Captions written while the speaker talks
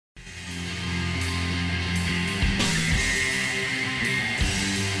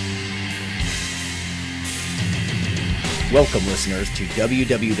Welcome, listeners, to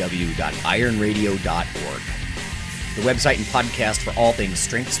www.ironradio.org, the website and podcast for all things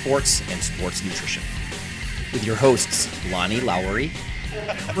strength sports and sports nutrition. With your hosts, Lonnie Lowery.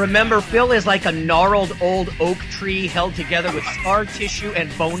 Remember, Phil is like a gnarled old oak tree held together with scar tissue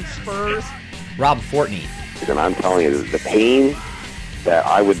and bone spurs. Rob Fortney. And I'm telling you, the pain that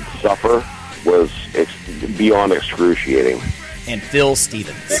I would suffer was beyond excruciating. And Phil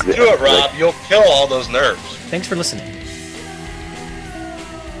Stevens. Just do it, Rob. You'll kill all those nerves. Thanks for listening.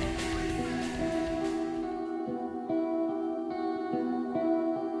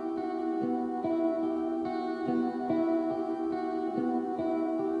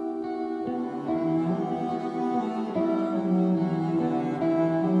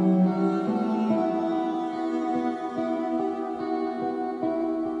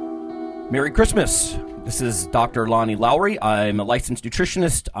 Merry Christmas. This is Dr. Lonnie Lowery. I'm a licensed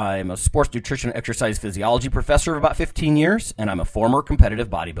nutritionist. I'm a sports nutrition and exercise physiology professor of about 15 years, and I'm a former competitive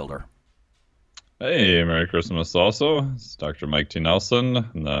bodybuilder. Hey, Merry Christmas also. It's Dr. Mike T. Nelson.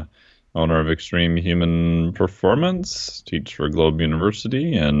 I'm the owner of Extreme Human Performance, teach for Globe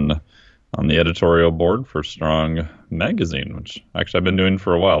University, and on the editorial board for Strong Magazine, which actually I've been doing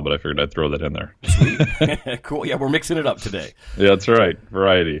for a while, but I figured I'd throw that in there. Sweet. Cool. Yeah, we're mixing it up today. Yeah, that's right.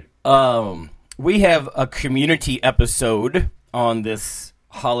 Variety. We have a community episode on this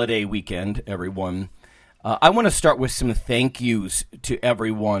holiday weekend, everyone. I want to start with some thank yous to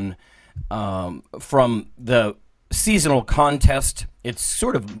everyone from the seasonal contest. It's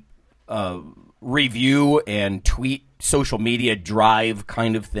sort of review and tweet, social media drive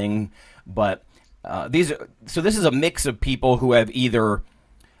kind of thing. But this is a mix of people who have either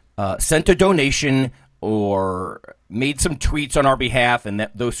sent a donation or made some tweets on our behalf and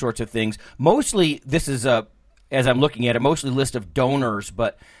those sorts of things. Mostly, this is as I'm looking at it, mostly a list of donors.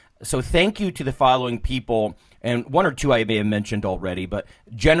 But so thank you to the following people, and one or two I may have mentioned already. But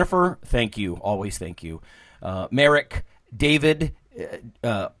Jennifer, thank you, always thank you. Merrick, David,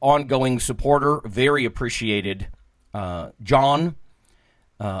 ongoing supporter, very appreciated. John,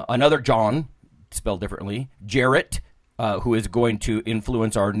 another John, spelled differently. Jarrett, who is going to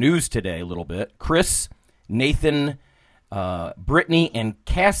influence our news today a little bit. Chris, Nathan, Brittany, and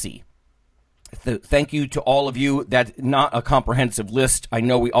Cassie. Thank you to all of you. That's not a comprehensive list. I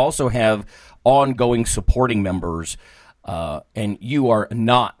know we also have ongoing supporting members, and you are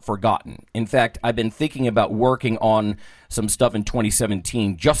not forgotten. In fact, I've been thinking about working on some stuff in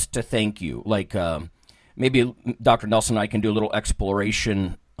 2017 just to thank you. Like maybe Dr. Nelson and I can do a little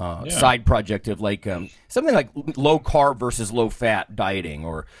exploration side project of like something like low carb versus low fat dieting,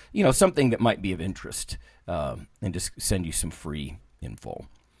 or something that might be of interest, and just send you some free info.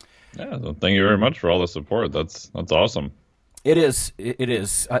 Yeah, so thank you very much for all the support. That's awesome. It is. It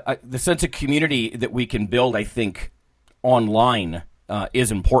is. The sense of community that we can build, I think, online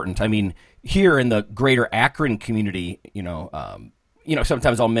is important. I mean, here in the greater Akron community,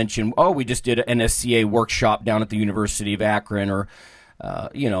 sometimes I'll mention, we just did an NSCA workshop down at the University of Akron, or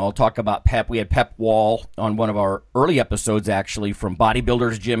I'll talk about Pep. We had Pep Wall on one of our early episodes, actually, from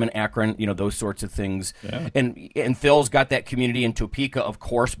Bodybuilders Gym in Akron, those sorts of things. Yeah. And Phil's got that community in Topeka, of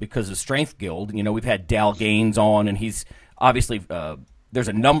course, because of Strength Guild. We've had Dal Gaines on, and he's obviously, there's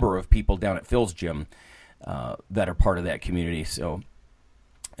a number of people down at Phil's gym that are part of that community. So,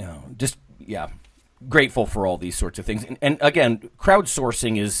 grateful for all these sorts of things. And again,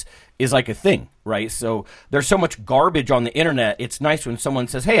 crowdsourcing is like a thing, right? So there's so much garbage on the internet. It's nice when someone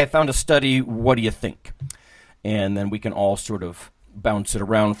says, hey, I found a study. What do you think? And then we can all sort of bounce it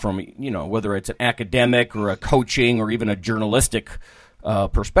around from, whether it's an academic or a coaching or even a journalistic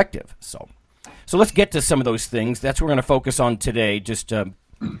perspective. So let's get to some of those things. That's what we're going to focus on today. Just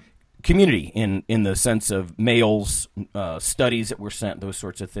community in the sense of mails, studies that were sent, those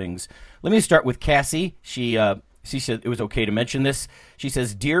sorts of things. Let me start with Cassie. She said it was okay to mention this. She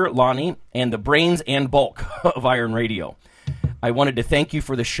says, Dear Lonnie and the brains and bulk of Iron Radio, I wanted to thank you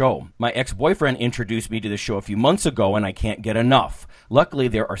for the show. My ex-boyfriend introduced me to the show a few months ago, and I can't get enough. Luckily,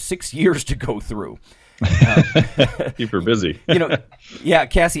 there are 6 years to go through. Keep her busy. Yeah,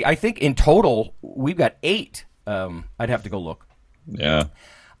 Cassie, I think in total we've got 8. I'd have to go look. Yeah.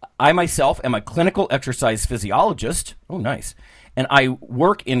 I myself am a clinical exercise physiologist. Oh, nice. And I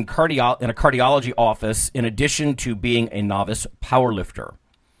work in a cardiology office in addition to being a novice powerlifter.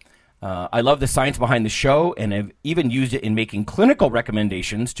 I love the science behind the show and have even used it in making clinical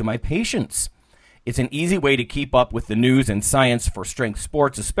recommendations to my patients. It's an easy way to keep up with the news and science for strength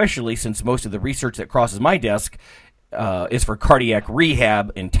sports, especially since most of the research that crosses my desk is for cardiac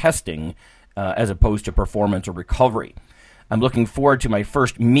rehab and testing as opposed to performance or recovery. I'm looking forward to my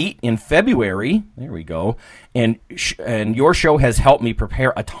first meet in February. There we go. And your show has helped me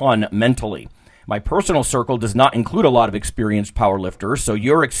prepare a ton mentally. My personal circle does not include a lot of experienced powerlifters, so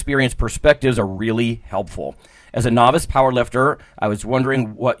your experienced perspectives are really helpful. As a novice powerlifter, I was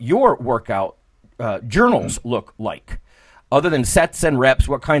wondering what your workout journals look like. Other than sets and reps,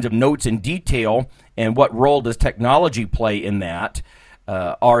 what kinds of notes in detail and what role does technology play in that?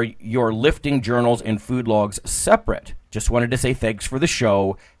 Are your lifting journals and food logs separate? Just wanted to say thanks for the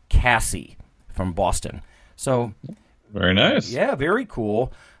show, Cassie from Boston. So, very nice. Yeah, very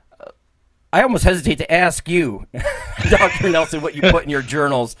cool. I almost hesitate to ask you, Dr. Nelson, what you put in your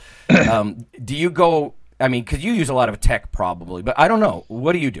journals. Do you go, I mean, because you use a lot of tech probably, but I don't know.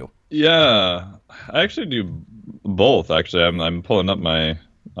 What do you do? Yeah, I actually do both. Actually, I'm pulling up my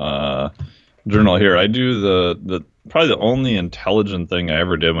journal here. I do the probably the only intelligent thing I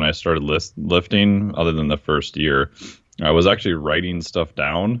ever did when I started lifting, other than the first year. I was actually writing stuff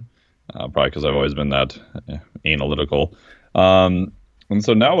down, probably because I've always been that analytical. And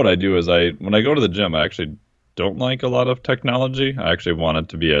so now what I do is when I go to the gym, I actually don't like a lot of technology. I actually want it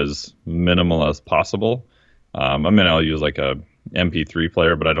to be as minimal as possible. I mean, I'll use like a MP3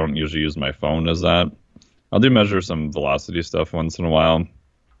 player, but I don't usually use my phone as that. I'll do measure some velocity stuff once in a while.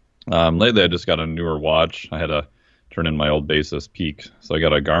 Lately, I just got a newer watch. I had to turn in my old Basis Peak, so I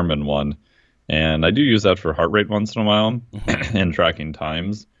got a Garmin one. And I do use that for heart rate once in a while and tracking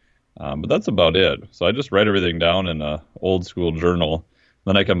times. But that's about it. So I just write everything down in a old school journal.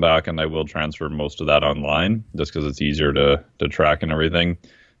 Then I come back and I will transfer most of that online just because it's easier to track and everything.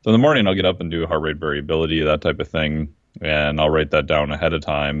 So in the morning, I'll get up and do heart rate variability, that type of thing. And I'll write that down ahead of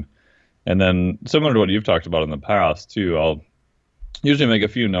time. And then similar to what you've talked about in the past, too, I'll usually make a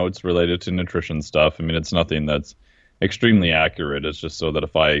few notes related to nutrition stuff. I mean, it's nothing that's extremely accurate. It's just so that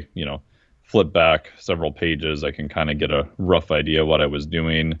if I, flip back several pages, I can kind of get a rough idea of what I was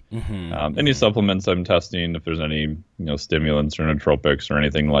doing. Any supplements I'm testing, if there's any, stimulants or nootropics or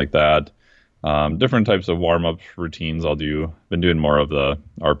anything like that. Different types of warm-up routines I'll do. Been doing more of the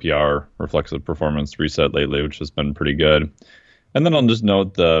RPR, reflexive performance reset lately, which has been pretty good. And then I'll just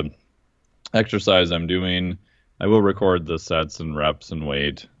note the exercise I'm doing. I will record the sets and reps and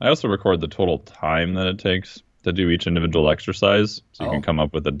weight. I also record the total time that it takes to do each individual exercise, so you can come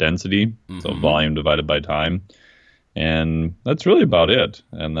up with a density, so volume divided by time. And that's really about it.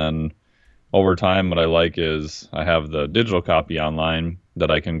 And then over time, what I like is I have the digital copy online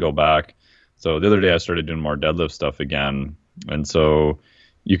that I can go back. So the other day I started doing more deadlift stuff again. And so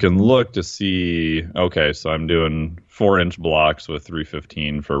you can look to see, okay, so I'm doing 4-inch blocks with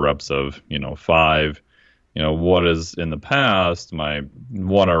 315 for reps of, 5. What is in the past my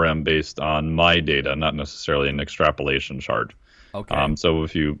 1RM based on my data, not necessarily an extrapolation chart. Okay. So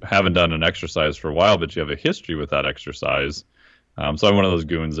if you haven't done an exercise for a while, but you have a history with that exercise, so I'm one of those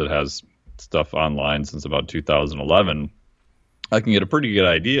goons that has stuff online since about 2011, I can get a pretty good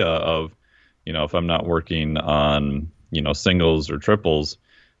idea of, if I'm not working on, singles or triples,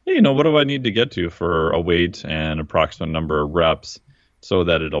 what do I need to get to for a weight and approximate number of reps so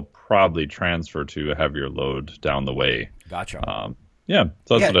that it'll probably transfer to a heavier load down the way. Gotcha. So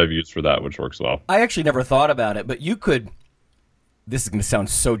that's what I've used for that, which works well. I actually never thought about it, but you could, this is going to sound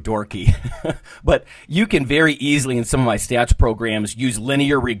so dorky, but you can very easily in some of my stats programs use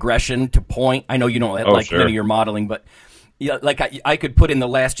linear regression to point. I know you don't like linear modeling, but like I could put in the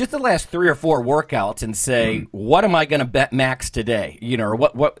last 3 or 4 workouts and say, what am I going to bet max today? Or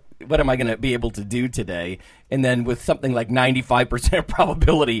what am I going to be able to do today? And then with something like 95%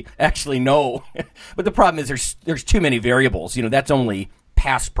 probability, actually no. But the problem is there's too many variables. That's only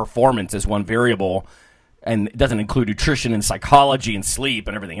past performance as one variable, and it doesn't include nutrition and psychology and sleep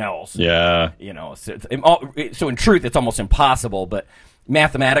and everything else. Yeah. So in truth, it's almost impossible. But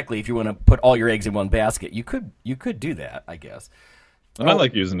mathematically, if you want to put all your eggs in one basket, you could do that, I guess. I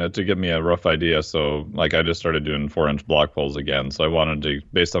like using it to give me a rough idea. So, like, I just started doing 4-inch block pulls again. So I wanted to,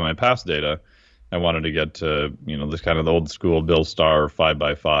 based on my past data, I wanted to get to, this kind of the old school Bill Starr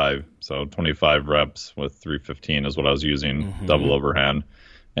 5x5. So 25 reps with 315 is what I was using, double overhand.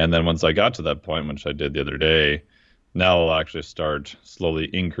 And then once I got to that point, which I did the other day, now I'll actually start slowly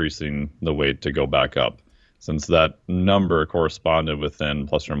increasing the weight to go back up, since that number corresponded within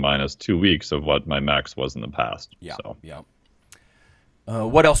plus or minus 2 weeks of what my max was in the past. Yeah. So. Yeah.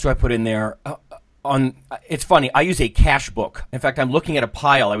 What else do I put in there? It's funny. I use a cash book. In fact, I'm looking at a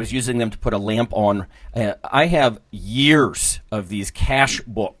pile. I was using them to put a lamp on. I have years of these cash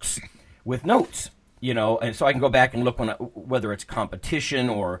books with notes, and so I can go back and look whether it's competition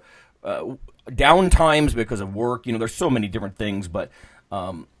or downtimes because of work. There's so many different things. But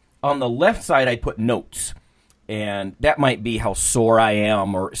on the left side, I put notes. and that might be how sore I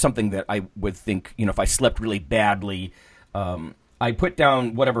am or something that I would think, if I slept really badly. I put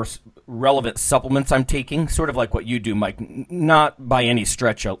down whatever relevant supplements I'm taking, sort of like what you do, Mike. Not by any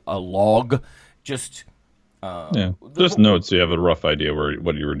stretch a log, just just notes so you have a rough idea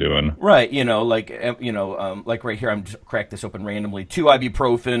what you were doing. Right, like right here, I'm just cracked this open randomly. 2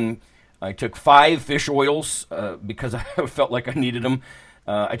 ibuprofen. I took 5 fish oils because I felt like I needed them.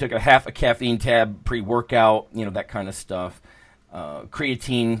 I took a half a caffeine tab pre-workout, that kind of stuff.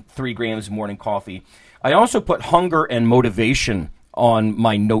 Creatine, 3 grams morning coffee. I also put hunger and motivation on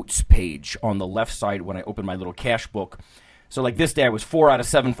my notes page on the left side when I open my little cash book. So like this day, I was 4 out of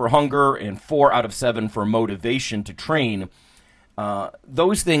 7 for hunger and 4 out of 7 for motivation to train.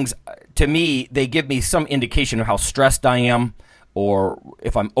 Those things, to me, they give me some indication of how stressed I am or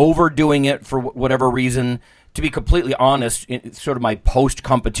if I'm overdoing it for whatever reason. To be completely honest, in sort of my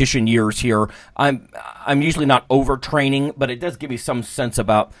post-competition years here, I'm usually not overtraining, but it does give me some sense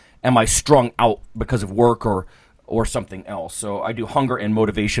about am I strung out because of work or something else. So I do hunger and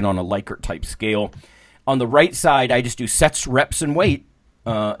motivation on a Likert type scale. On the right side, I just do sets, reps, and weight,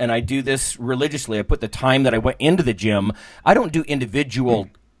 and I do this religiously. I put the time that I went into the gym. I don't do individual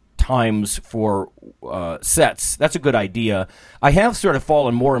times for sets. That's a good idea. I have sort of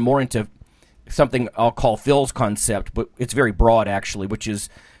fallen more and more into something I'll call Phil's concept, but it's very broad actually, which is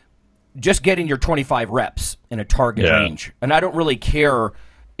just getting your 25 reps in a target range. And I don't really care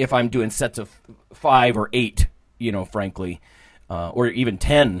if I'm doing sets of 5 or 8, frankly. Or even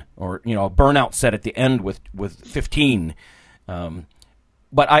 10, or a burnout set at the end with 15.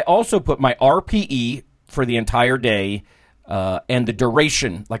 But I also put my RPE for the entire day and the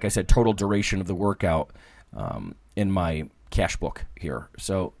duration, like I said, total duration of the workout in my cash book here.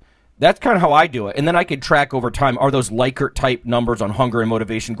 So that's kind of how I do it. And then I could track over time, are those Likert type numbers on hunger and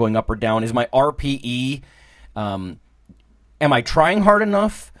motivation going up or down? Is my RPE, am I trying hard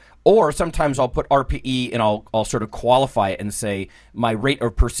enough? Or sometimes I'll put RPE and I'll sort of qualify it and say my rate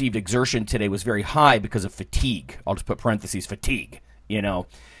of perceived exertion today was very high because of fatigue. I'll just put parentheses, fatigue, So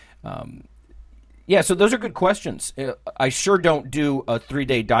those are good questions. I sure don't do a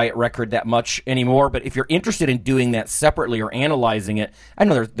 3-day diet record that much anymore, but if you're interested in doing that separately or analyzing it, I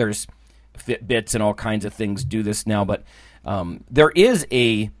know there's Fitbits and all kinds of things do this now, but there is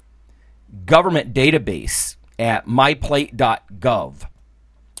a government database at myplate.gov.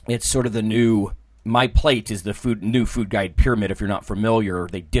 It's sort of the new MyPlate is the new food guide pyramid. If you're not familiar,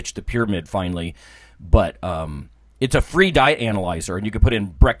 they ditched the pyramid finally, but it's a free diet analyzer, and you can put in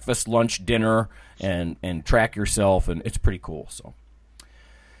breakfast, lunch, dinner, and track yourself, and it's pretty cool. So,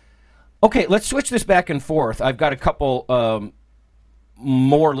 okay, let's switch this back and forth. I've got a couple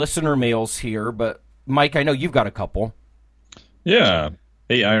more listener mails here, but Mike, I know you've got a couple. Yeah.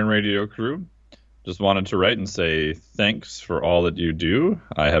 Hey, Iron Radio crew. Just wanted to write and say thanks for all that you do.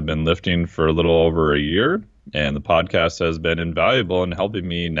 I have been lifting for a little over a year, and the podcast has been invaluable in helping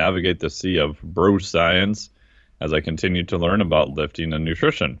me navigate the sea of bro science as I continue to learn about lifting and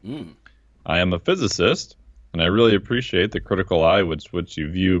nutrition. I am a physicist, and I really appreciate the critical eye with which you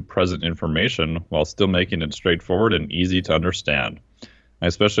view present information while still making it straightforward and easy to understand. I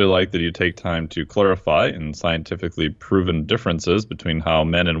especially like that you take time to clarify and scientifically proven differences between how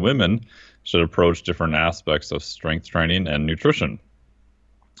men and women should approach different aspects of strength training and nutrition.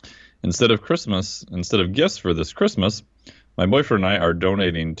 Instead of gifts for this Christmas, my boyfriend and I are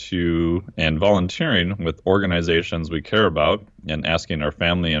donating to and volunteering with organizations we care about and asking our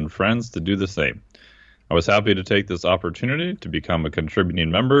family and friends to do the same. I was happy to take this opportunity to become a contributing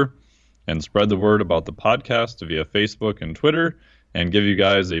member and spread the word about the podcast via Facebook and Twitter and give you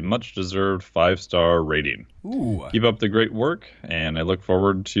guys a much-deserved 5-star rating. Ooh. Keep up the great work, and I look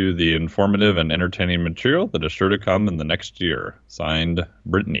forward to the informative and entertaining material that is sure to come in the next year. Signed,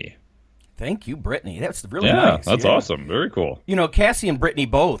 Brittany. Thank you, Brittany. That's really nice. That's awesome. Very cool. Cassie and Brittany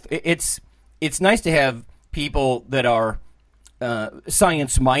both. It's nice to have people that are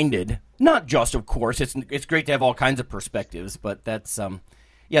science-minded. Not just, of course. It's great to have all kinds of perspectives, but that's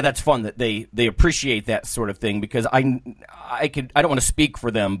that's fun that they appreciate that sort of thing, because I don't want to speak for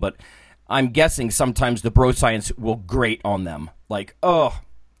them, but I'm guessing sometimes the bro science will grate on them. Like, oh,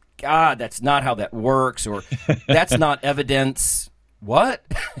 God, that's not how that works, or that's not evidence. What?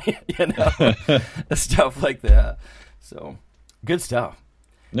 Stuff like that. So, good stuff.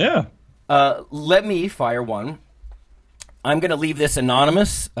 Yeah. Let me fire one. I'm going to leave this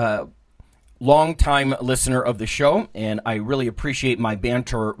anonymous. Long-time listener of the show, and I really appreciate my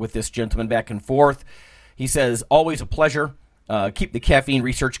banter with this gentleman back and forth. He says, always a pleasure. Keep the caffeine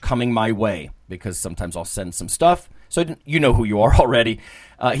research coming my way, because sometimes I'll send some stuff. So you know who you are already.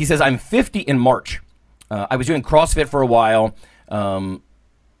 He says, I'm 50 in March. I was doing CrossFit for a while.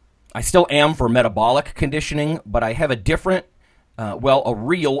 I still am for metabolic conditioning, but I have a different, a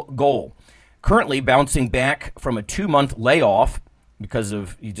real goal. Currently bouncing back from a 2-month layoff because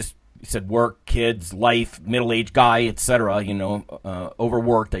of, you said work, kids, life, middle-aged guy, etc.,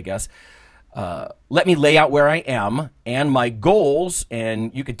 overworked, I guess. Let me lay out where I am and my goals,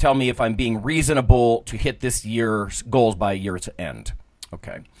 and you can tell me if I'm being reasonable to hit this year's goals by year's end.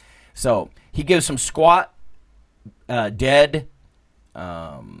 Okay. So he gives some squat, dead,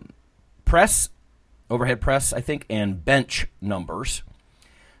 press, overhead press, I think, and bench numbers.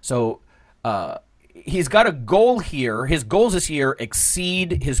 So he's got a goal here. His goals this year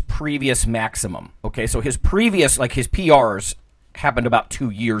exceed his previous maximum. Okay, so his previous, like his PRs, happened about 2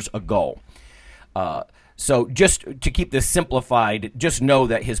 years ago. So just to keep this simplified, just know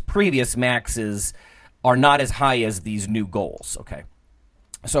that his previous maxes are not as high as these new goals. Okay,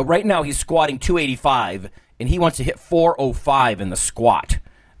 so right now he's squatting 285, and he wants to hit 405 in the squat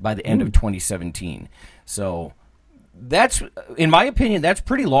by the end of 2017. So that's, in my opinion, that's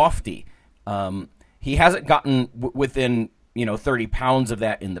pretty lofty. He hasn't gotten within 30 pounds of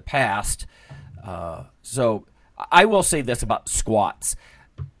that in the past. So I will say this about squats.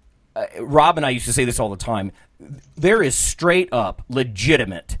 Rob and I used to say this all the time. There is straight up,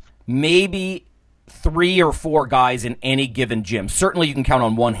 legitimate, maybe 3 or 4 guys in any given gym. Certainly you can count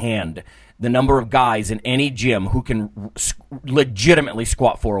on one hand the number of guys in any gym who can legitimately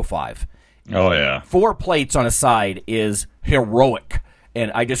squat 405. Oh, yeah. 4 plates on a side is heroic.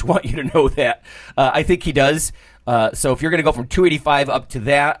 And I just want you to know that. I think he does. So if you're going to go from 285 up to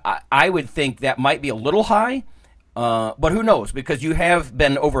that, I would think that might be a little high. But who knows? Because you have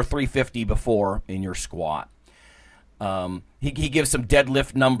been over 350 before in your squat. He gives some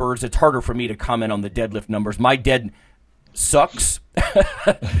deadlift numbers. It's harder for me to comment on the deadlift numbers. My dead sucks.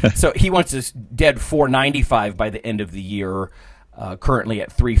 So he wants this dead 495 by the end of the year, currently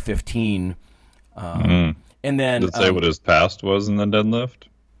at 315. And then, did it say what his past was in the deadlift?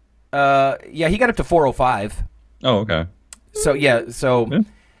 Yeah, he got up to 405. Oh, okay. So,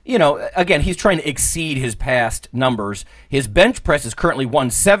 again, he's trying to exceed his past numbers. His bench press is currently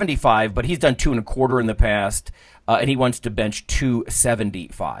 175, but he's done 2.25 in the past, and he wants to bench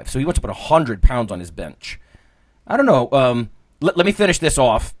 275. So he wants to put 100 pounds on his bench. I don't know. Let me finish this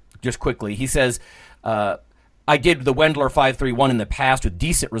off just quickly. He says, I did the Wendler 531 in the past with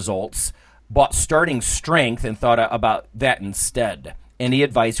decent results, bought starting strength and thought about that instead. Any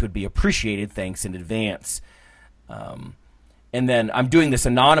advice would be appreciated. Thanks in advance. And then I'm doing this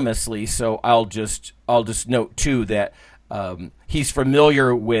anonymously, so I'll just note too that he's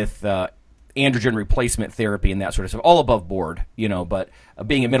familiar with androgen replacement therapy and that sort of stuff, all above board, But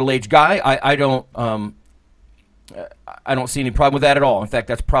being a middle-aged guy, I don't see any problem with that at all. In fact,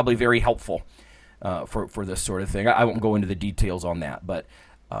 that's probably very helpful for this sort of thing. I won't go into the details on that, but.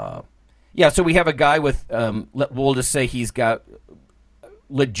 Yeah, so we have a guy with, we'll just say he's got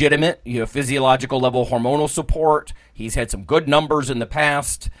legitimate, physiological level hormonal support. He's had some good numbers in the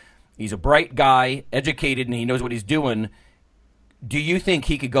past. He's a bright guy, educated, and he knows what he's doing. Do you think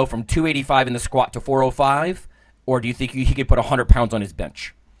he could go from 285 in the squat to 405, or do you think he could put 100 pounds on his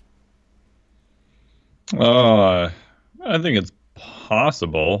bench? I think it's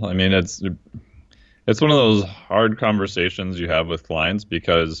possible. I mean, it's one of those hard conversations you have with clients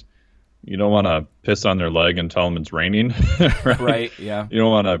because you don't want to piss on their leg and tell them it's raining. Right, yeah. You don't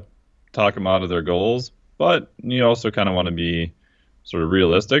want to talk them out of their goals, but you also kind of want to be sort of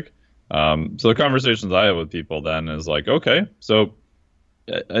realistic. So the conversations I have with people then is like, okay, so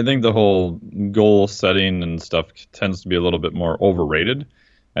I think the whole goal setting and stuff tends to be a little bit more overrated.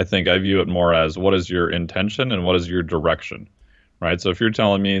 I think I view it more as what is your intention and what is your direction, right? So if you're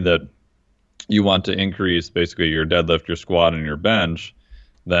telling me that you want to increase basically your deadlift, your squat, and your bench,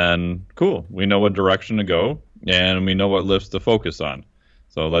 then cool. We know what direction to go, and we know what lifts to focus on.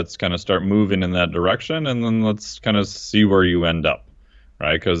 So let's kind of start moving in that direction, and then let's kind of see where you end up,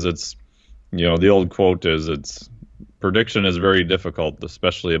 right? Because it's, the old quote is prediction is very difficult,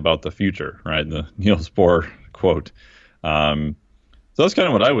 especially about the future, right? The Niels Bohr quote. So that's kind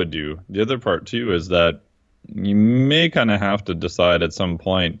of what I would do. The other part, too, is that you may kind of have to decide at some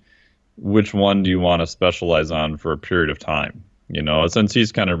point which one do you want to specialize on for a period of time. Since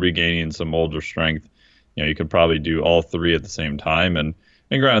he's kind of regaining some older strength, you could probably do all 3 at the same time. And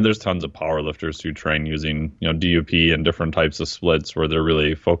granted, there's tons of powerlifters who train using, DUP and different types of splits where they're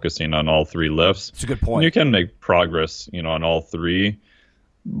really focusing on all 3 lifts. That's a good point. And you can make progress, on all 3.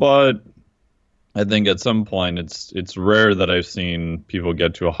 But I think at some point it's rare that I've seen people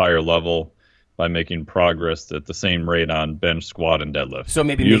get to a higher level by making progress at the same rate on bench, squat, and deadlift. So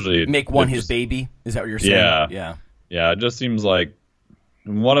maybe usually make one his baby? Is that what you're saying? Yeah. Yeah, it just seems like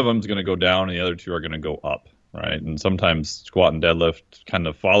one of them is going to go down and the other two are going to go up, right? And sometimes squat and deadlift kind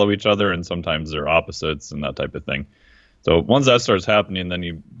of follow each other, and sometimes they're opposites and that type of thing. So once that starts happening, then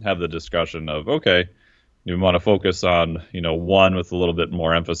you have the discussion of, okay, you want to focus on, one with a little bit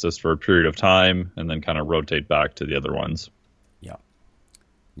more emphasis for a period of time, and then kind of rotate back to the other ones.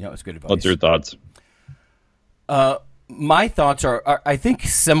 Yeah, it's good advice. What's your thoughts? My thoughts are, I think,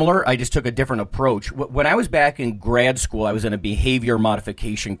 similar. I just took a different approach. When I was back in grad school, I was in a behavior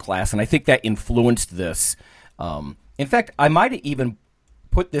modification class, and I think that influenced this. In fact, I might have even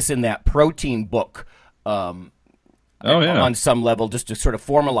put this in that protein book on some level just to sort of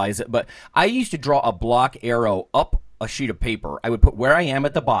formalize it. But I used to draw a block arrow up a sheet of paper. I would put where I am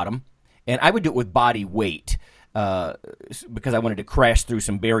at the bottom, and I would do it with body weight. Because I wanted to crash through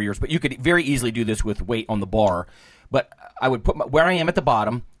some barriers, but you could very easily do this with weight on the bar. But I would put where I am at the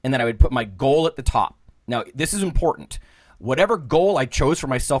bottom, and then I would put my goal at the top. Now, this is important. Whatever goal I chose for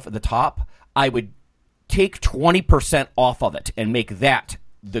myself at the top, I would take 20% off of it and make that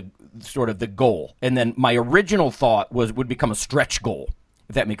the sort of the goal. And then my original thought would become a stretch goal,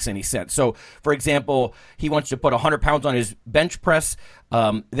 if that makes any sense. So, for example, he wants to put 100 pounds on his bench press.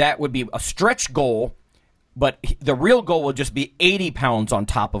 That would be a stretch goal. But the real goal will just be 80 pounds on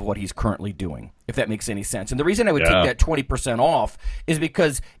top of what he's currently doing, if that makes any sense. And the reason I would take that 20% off is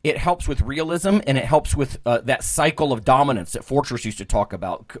because it helps with realism, and it helps with that cycle of dominance that Fortress used to talk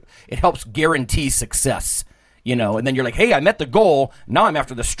about. It helps guarantee success, and then you're like, hey, I met the goal. Now I'm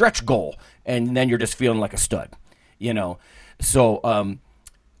after the stretch goal. And then you're just feeling like a stud, So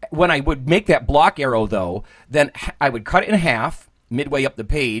when I would make that block arrow, though, then I would cut it in half midway up the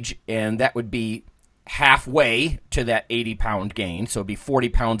page, and that would be halfway to that 80-pound gain, so it'd be 40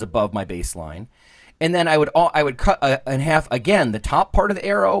 pounds above my baseline. And then I would cut in half again the top part of the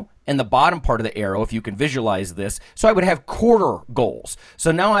arrow and the bottom part of the arrow, if you can visualize this. So I would have quarter goals.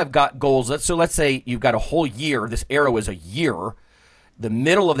 So now I've got goals. Let's say you've got a whole year. This arrow is a year. The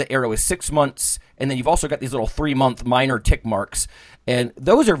middle of the arrow is 6 months, and then you've also got these little 3-month minor tick marks, and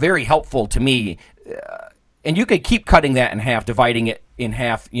those are very helpful to me. And you could keep cutting that in half, dividing it in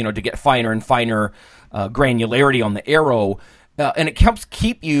half, to get finer and finer granularity on the arrow. And it helps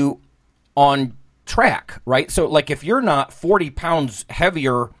keep you on track, right? So, like, if you're not 40 pounds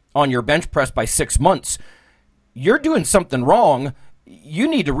heavier on your bench press by 6 months, you're doing something wrong. You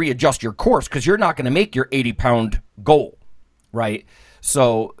need to readjust your course because you're not going to make your 80-pound goal, right?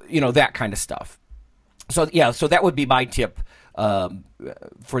 So, that kind of stuff. So, so that would be my tip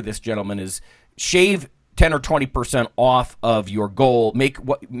for this gentleman is shave 10 or 20% off of your goal. Make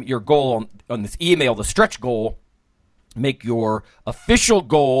what your goal on this email, the stretch goal, make your official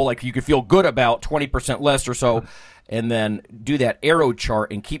goal, like you could feel good about, 20% less or so, and then do that arrow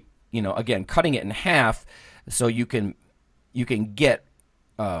chart and keep, again, cutting it in half so you can get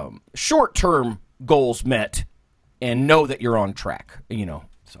short-term goals met and know that you're on track,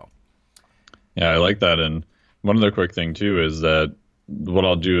 so. Yeah, I like that. And one other quick thing, too, is that what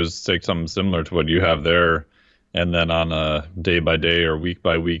I'll do is take something similar to what you have there, and then on a day-by-day or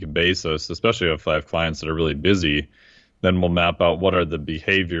week-by-week basis, especially if I have clients that are really busy, then we'll map out what are the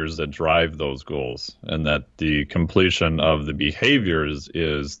behaviors that drive those goals, and that the completion of the behaviors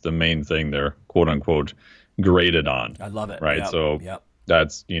is the main thing they're quote-unquote graded on. I love it. Right? Yep. So yep.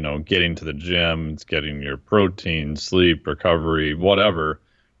 That's, getting to the gym, it's getting your protein, sleep, recovery, whatever,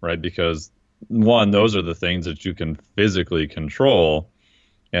 right? Because one, those are the things that you can physically control.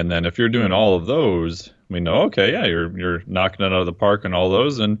 And then if you're doing all of those, we know, okay, yeah, you're knocking it out of the park and all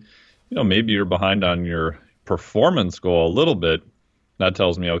those. And, maybe you're behind on your performance goal a little bit. That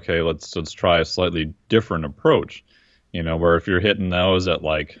tells me, okay, let's try a slightly different approach. Where if you're hitting those at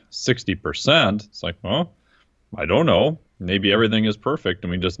like 60%, it's like, well, I don't know. Maybe everything is perfect and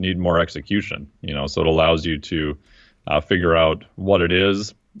we just need more execution. So it allows you to figure out what it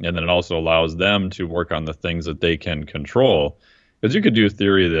is. And then it also allows them to work on the things that they can control. Because you could do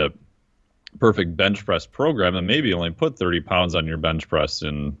theory the perfect bench press program and maybe only put 30 pounds on your bench press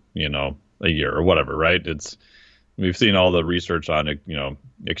in, a year or whatever, right? We've seen all the research on it,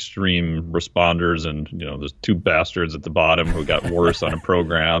 extreme responders and, there's two bastards at the bottom who got worse on a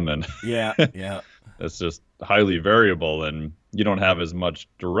program. And yeah. It's just highly variable, and you don't have as much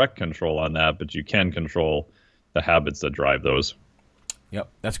direct control on that, but you can control the habits that drive those. Yep,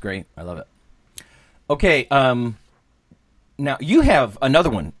 that's great. I love it. Okay, now you have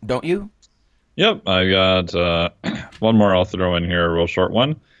another one, don't you? Yep, I got one more I'll throw in here, a real short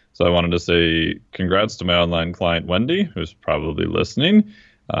one. So I wanted to say congrats to my online client, Wendy, who's probably listening.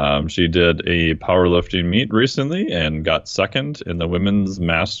 She did a powerlifting meet recently and got second in the women's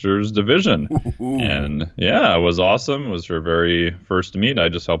masters division. And yeah, it was awesome. It was her very first meet. I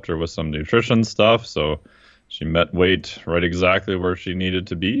just helped her with some nutrition stuff. So she met weight right exactly where she needed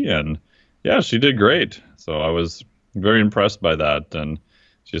to be. And yeah, she did great. So I was very impressed by that. And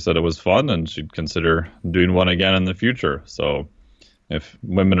she said it was fun and she'd consider doing one again in the future. So if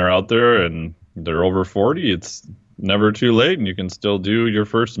women are out there and they're over 40, it's never too late, and you can still do your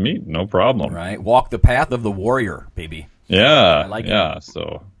first meet, no problem. Right, walk the path of the warrior, baby. Yeah, I like it.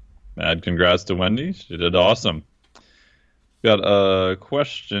 So, mad congrats to Wendy. She did awesome. Got a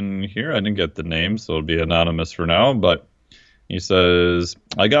question here. I didn't get the name, so it'll be anonymous for now. But he says,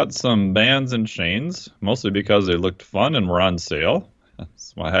 "I got some bands and chains, mostly because they looked fun and were on sale.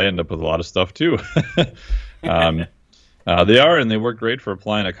 That's why I end up with a lot of stuff too." They are, and they work great for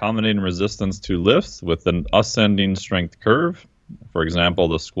applying accommodating resistance to lifts with an ascending strength curve, for example,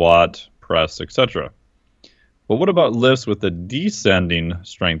 the squat, press, etc. But what about lifts with a descending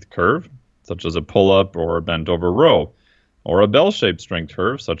strength curve, such as a pull-up or a bent-over row, or a bell-shaped strength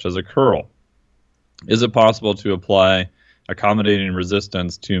curve, such as a curl? Is it possible to apply accommodating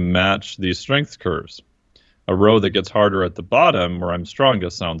resistance to match these strength curves? A row that gets harder at the bottom, where I'm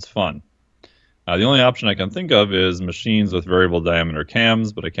strongest, sounds fun. The only option I can think of is machines with variable diameter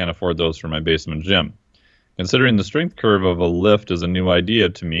cams, but I can't afford those for my basement gym. Considering the strength curve of a lift is a new idea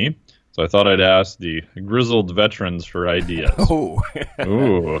to me, so I thought I'd ask the grizzled veterans for ideas.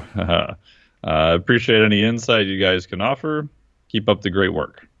 Ooh. Appreciate any insight you guys can offer. Keep up the great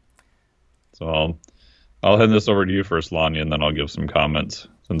work. So I'll hand this over to you first, Lonnie, and then I'll give some comments,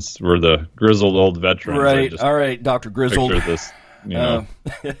 since we're the grizzled old veterans. Right. All right, Dr. Grizzled. Picture this,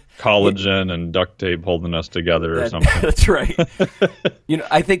 collagen and duct tape holding us together or something. That's right.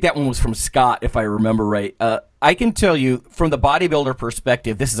 I think that one was from Scott, if I remember right. I can tell you, from the bodybuilder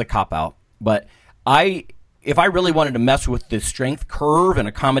perspective, this is a cop-out, but if I really wanted to mess with the strength curve and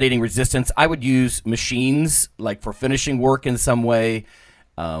accommodating resistance, I would use machines, like for finishing work in some way.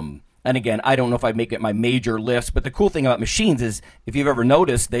 And again, I don't know if I'd make it my major lifts, but the cool thing about machines is, if you've ever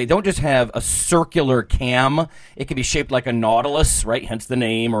noticed, they don't just have a circular cam. It can be shaped like a nautilus, right? Hence the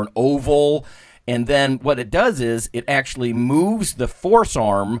name, or an oval. And then what it does is it actually moves the force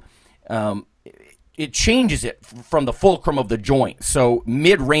arm. It changes it from the fulcrum of the joint. So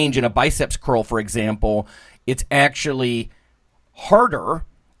mid-range in a biceps curl, for example, it's actually harder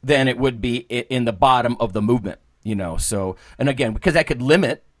than it would be in the bottom of the movement. So, and again, because that could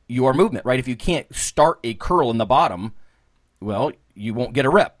limit your movement, right? If you can't start a curl in the bottom, well, you won't get a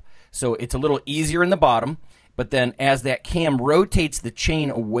rep. So it's a little easier in the bottom, but then as that cam rotates the chain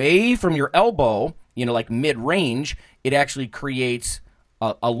away from your elbow, like mid-range, it actually creates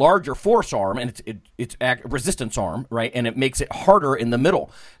a larger force arm, and it's resistance arm, right? And it makes it harder in the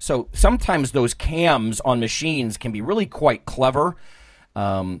middle. So sometimes those cams on machines can be really quite clever.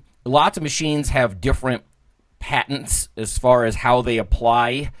 Lots of machines have different patents as far as how they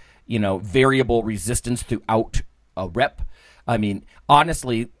apply, variable resistance throughout a rep. I mean,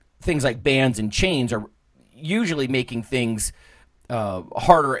 honestly, things like bands and chains are usually making things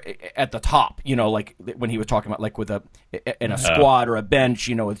harder at the top, like when he was talking about, like with a squat or a bench,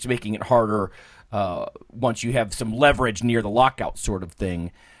 it's making it harder once you have some leverage near the lockout sort of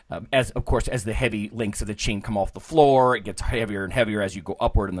thing. As the heavy links of the chain come off the floor, it gets heavier and heavier as you go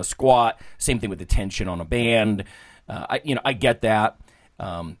upward in the squat. Same thing with the tension on a band. I get that.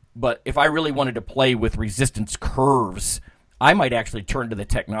 But if I really wanted to play with resistance curves, I might actually turn to the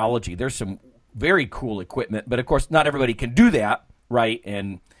technology. There's some very cool equipment, but of course, not everybody can do that, right?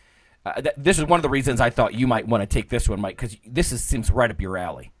 And this is one of the reasons I thought you might want to take this one, Mike, because seems right up your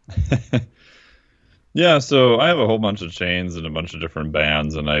alley. Yeah, so I have a whole bunch of chains and a bunch of different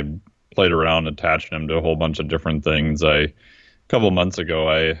bands, and I played around attaching them to a whole bunch of different things. A couple months ago,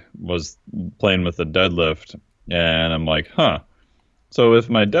 I was playing with a deadlift, and I'm like, so if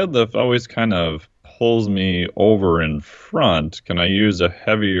my deadlift always kind of pulls me over in front, can I use a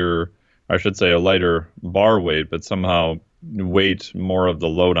lighter bar weight, but somehow weight more of the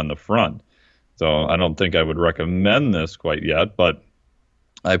load on the front? So I don't think I would recommend this quite yet, but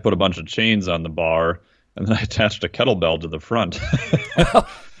I put a bunch of chains on the bar, and then I attached a kettlebell to the front.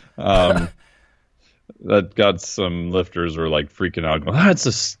 That got some lifters were like freaking out, going, "That's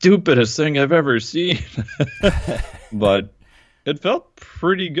the stupidest thing I've ever seen." But it felt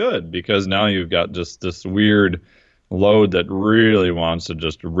pretty good, because now you've got just this weird load that really wants to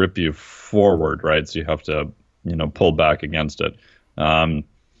just rip you forward, right? So you have to, pull back against it.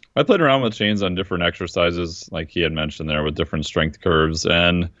 I played around with chains on different exercises, like he had mentioned there, with different strength curves.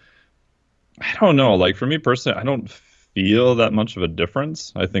 And I don't know, like for me personally, I don't feel that much of a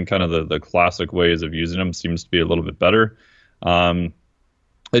difference. I think kind of the classic ways of using them seems to be a little bit better.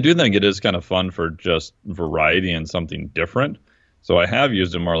 I do think it is kind of fun for just variety and something different. So I have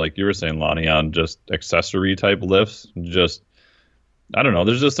used it more, like you were saying, Lonnie, on just accessory type lifts. Just, I don't know,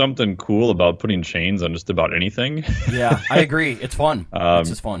 there's just something cool about putting chains on just about anything. Yeah, I agree. It's fun. It's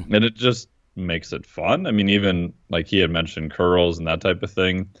just fun. And it just makes it fun. I mean, even like he had mentioned curls and that type of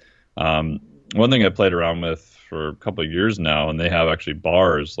thing. One thing I played around with for a couple of years now, and they have actually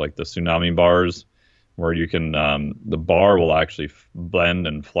bars, like the Tsunami bars, where you can, the bar will actually blend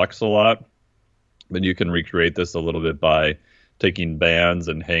and flex a lot. But you can recreate this a little bit by taking bands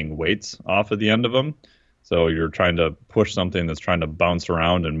and hanging weights off of the end of them. So you're trying to push something that's trying to bounce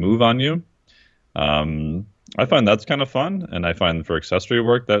around and move on you. I find that's kind of fun, and I find for accessory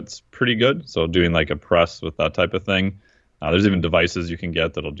work that's pretty good. So doing like a press with that type of thing. There's even devices you can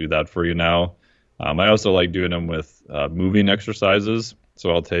get that'll do that for you now. I also like doing them with moving exercises. So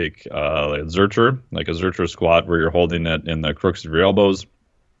I'll take like a Zercher squat, where you're holding it in the crooks of your elbows,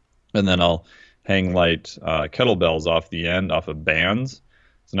 and then I'll hang light kettlebells off the end, off of bands.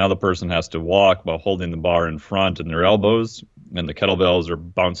 So now the person has to walk while holding the bar in front and their elbows, and the kettlebells are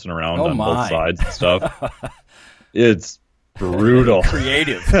bouncing around on both sides and stuff. It's brutal.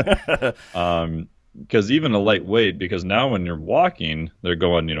 Creative. Because even a lightweight, because now when you're walking, they're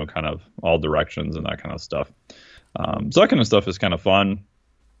going, kind of all directions and that kind of stuff. So that kind of stuff is kind of fun.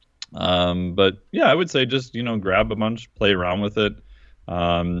 But yeah, I would say just, grab a bunch, play around with it.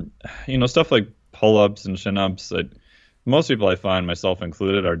 Stuff like pull-ups and chin-ups, most people, I find, myself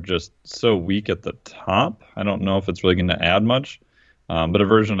included, are just so weak at the top. I don't know if it's really going to add much. But a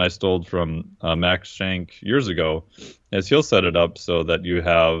version I stole from Max Shank years ago is he'll set it up so that you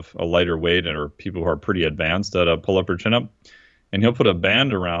have a lighter weight, or people who are pretty advanced at a pull-up or chin-up. And he'll put a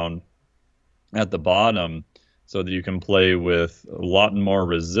band around at the bottom so that you can play with a lot more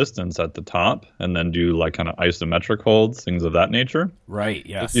resistance at the top, and then do like kind of isometric holds, things of that nature. Right,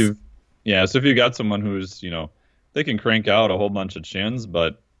 yes. So if you got someone who's, they can crank out a whole bunch of chins,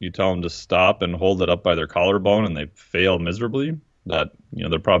 but you tell them to stop and hold it up by their collarbone and they fail miserably, that,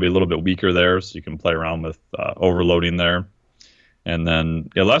 they're probably a little bit weaker there, so you can play around with overloading there. And then,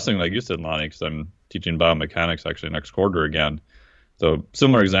 last thing, like you said, Lonnie, because I'm teaching biomechanics actually next quarter again. So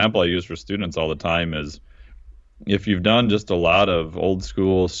similar example I use for students all the time is, if you've done just a lot of old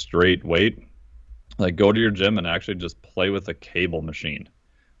school straight weight, like go to your gym and actually just play with a cable machine.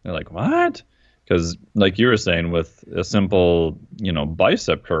 They're like, what? Because like you were saying, with a simple,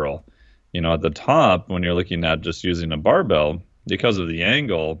 bicep curl, at the top, when you're looking at just using a barbell, because of the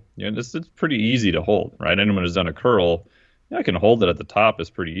angle, it's pretty easy to hold, right? Anyone who's done a curl, I can hold it at the top. It's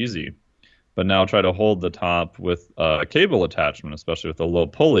pretty easy. But now try to hold the top with a cable attachment, especially with a low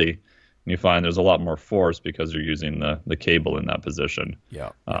pulley, and you find there's a lot more force because you're using the cable in that position.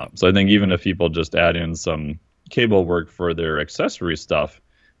 Yeah. So I think even if people just add in some cable work for their accessory stuff,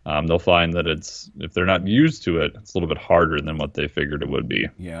 they'll find that if they're not used to it, it's a little bit harder than what they figured it would be.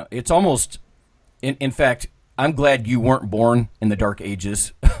 Yeah, it's almost, in fact, I'm glad you weren't born in the dark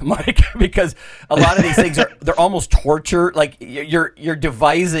ages, Mike, because a lot of these things they're almost torture. Like you're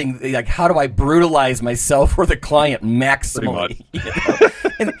devising, like, how do I brutalize myself or the client maximally?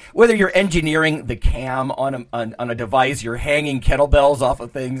 And whether you're engineering the cam on a device, you're hanging kettlebells off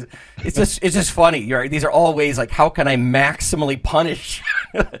of things. It's just funny. These are all ways, like, how can I maximally punish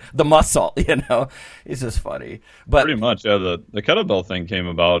the muscle? It's just funny. But pretty much, yeah. The kettlebell thing came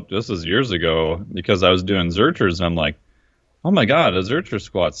about just as years ago because I was doing Zerchers, and I'm like, oh my god, a Zercher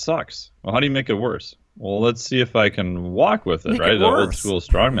squat sucks. Well, how do you make it worse? Well, let's see if I can walk with it, right? The old school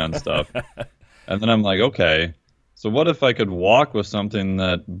strongman stuff. And then I'm like, okay, so what if I could walk with something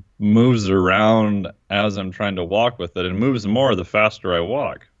that moves around as I'm trying to walk with it, and moves more the faster I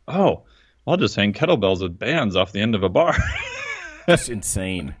walk? Oh, I'll just hang kettlebells with bands off the end of a bar. It's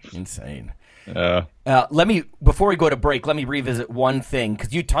insane. Yeah. Before we go to break, let me revisit one thing,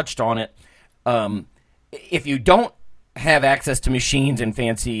 because you touched on it. If you don't have access to machines and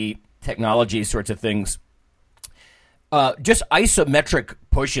fancy technology sorts of things, just isometric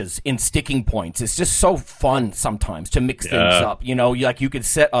pushes in sticking points. It's just so fun sometimes to mix things up. You could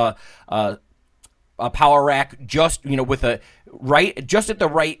set a power rack just with just at the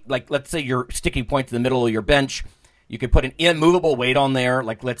right, like, let's say your sticking point in the middle of your bench. You could put an immovable weight on there.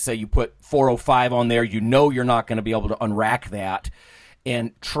 Like, let's say you put 405 on there. You're not going to be able to unrack that.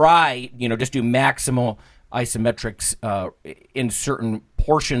 And try, just do maximal isometrics in certain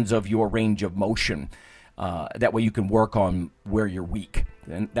portions of your range of motion. That way you can work on where you're weak.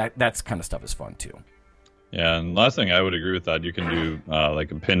 And that's kind of stuff is fun too. Yeah, and last thing I would agree with that, you can do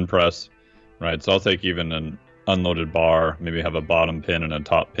like a pin press, right? So I'll take even unloaded bar, maybe have a bottom pin and a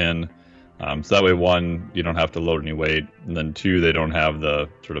top pin. So that way, one, you don't have to load any weight, and then two, they don't have the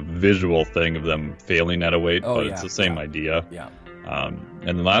sort of visual thing of them failing at a weight, but it's the same idea. Yeah.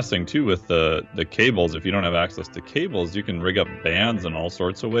 And the last thing too with the cables, if you don't have access to cables, you can rig up bands in all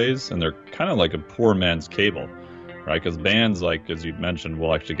sorts of ways, and they're kind of like a poor man's cable, right? Because bands, like as you mentioned,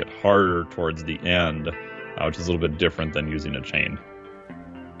 will actually get harder towards the end, which is a little bit different than using a chain.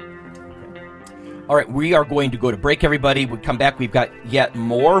 All right, we are going to go to break, everybody. We come back, we've got yet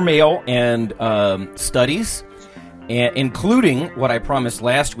more mail and studies, including what I promised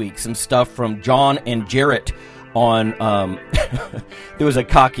last week, some stuff from John and Jarrett on, there was a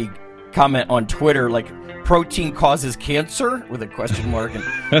cocky comment on Twitter, like, protein causes cancer, with a question mark.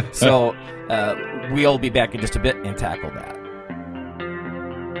 And so we'll be back in just a bit and tackle that.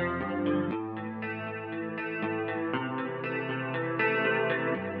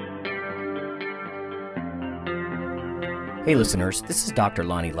 Hey listeners, this is Dr.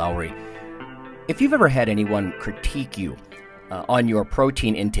 Lonnie Lowry. If you've ever had anyone critique you on your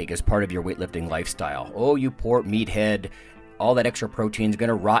protein intake as part of your weightlifting lifestyle, oh, you poor meathead, all that extra protein is going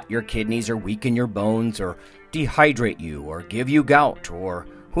to rot your kidneys or weaken your bones or dehydrate you or give you gout or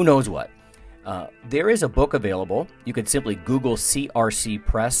who knows what. There is a book available. You could simply Google CRC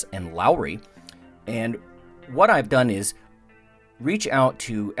Press and Lowry. And what I've done is reach out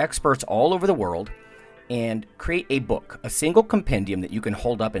to experts all over the world and create a book, a single compendium that you can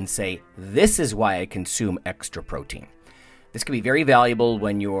hold up and say, this is why I consume extra protein. This can be very valuable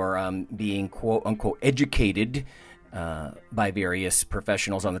when you're being quote-unquote educated by various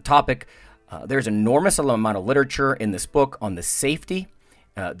professionals on the topic. There's an enormous amount of literature in this book on the safety,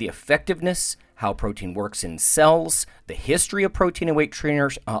 the effectiveness, how protein works in cells, the history of protein and weight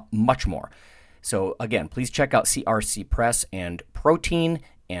trainers, much more. So again, please check out CRC Press and Protein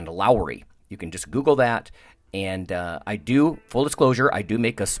and Lowry. You can just Google that, and I do, full disclosure, I do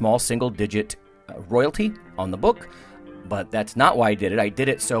make a small single-digit royalty on the book, but that's not why I did it. I did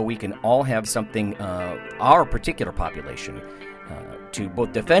it so we can all have something, our particular population, to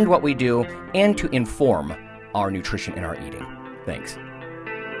both defend what we do and to inform our nutrition and our eating. Thanks.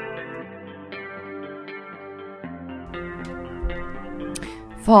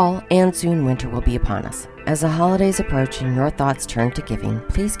 Fall and soon winter will be upon us. As the holidays approach and your thoughts turn to giving,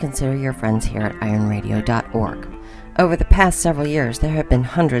 please consider your friends here at ironradio.org. Over the past several years, there have been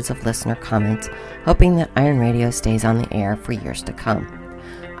hundreds of listener comments hoping that Iron Radio stays on the air for years to come.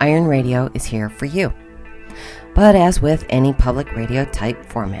 Iron Radio is here for you. But as with any public radio type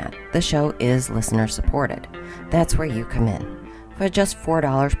format, the show is listener supported. That's where you come in. For just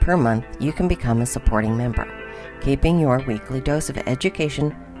 $4 per month, you can become a supporting member, keeping your weekly dose of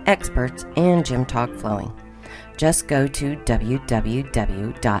education, experts, and gym talk flowing. Just go to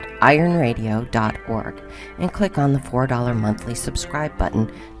www.ironradio.org and click on the $4 monthly subscribe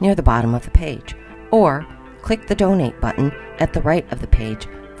button near the bottom of the page, or click the donate button at the right of the page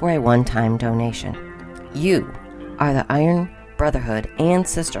for a one-time donation. You are the Iron Brotherhood and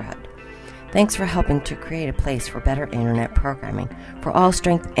Sisterhood. Thanks for helping to create a place for better internet programming for all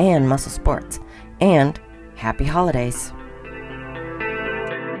strength and muscle sports, and happy holidays.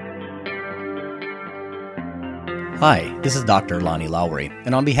 Hi, this is Dr. Lonnie Lowry,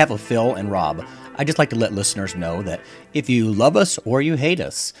 and on behalf of Phil and Rob, I'd just like to let listeners know that if you love us or you hate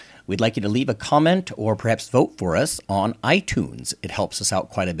us, we'd like you to leave a comment or perhaps vote for us on iTunes. It helps us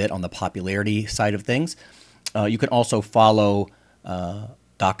out quite a bit on the popularity side of things. You can also follow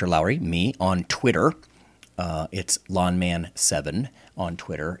Dr. Lowry, me, on Twitter. It's Lawnman7 on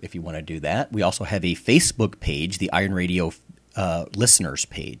Twitter if you want to do that. We also have a Facebook page, the Iron Radio listeners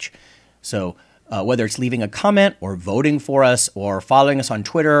page. So whether it's leaving a comment or voting for us or following us on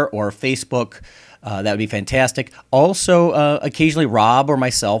Twitter or Facebook, that would be fantastic. Also, occasionally Rob or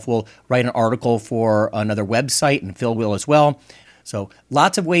myself will write an article for another website, and Phil will as well. So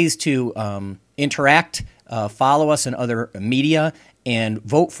lots of ways to interact, follow us in other media, and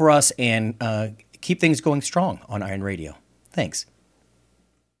vote for us and keep things going strong on Iron Radio. Thanks.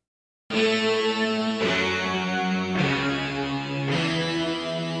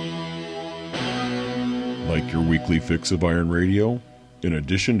 Like your weekly fix of Iron Radio? In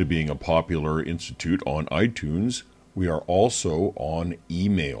addition to being a popular institute on iTunes, we are also on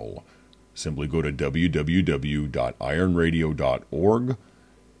email. Simply go to www.ironradio.org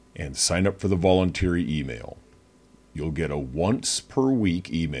and sign up for the voluntary email. You'll get a once per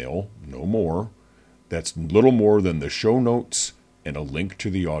week email, no more, that's little more than the show notes and a link to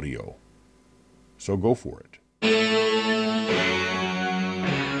the audio. So go for it.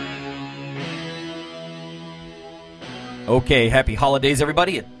 Okay, happy holidays,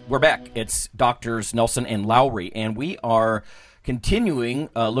 everybody. we're back. It's Doctors Nelson and Lowry, and we are continuing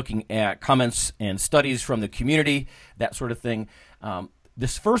looking at comments and studies from the community, that sort of thing.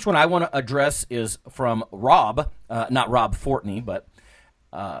 This first one I want to address is from Rob, not Rob Fortney, but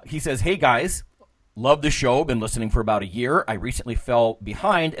he says, "Hey guys, love the show. Been listening for about a year. I recently fell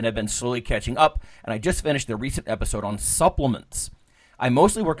behind and have been slowly catching up, and I just finished the recent episode on supplements. I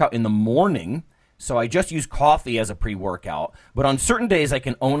mostly work out in the morning, so I just use coffee as a pre-workout, but on certain days I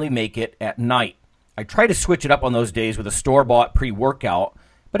can only make it at night. I try to switch it up on those days with a store-bought pre-workout,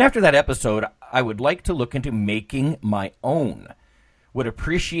 but after that episode, I would like to look into making my own. Would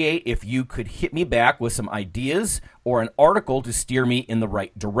appreciate if you could hit me back with some ideas or an article to steer me in the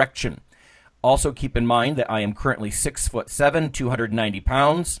right direction. Also keep in mind that I am currently 6'7", 290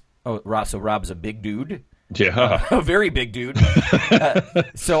 pounds. Oh, so Rob's a big dude. Yeah. A very big dude.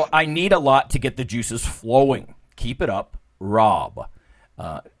 So I need a lot to get the juices flowing. Keep it up, Rob."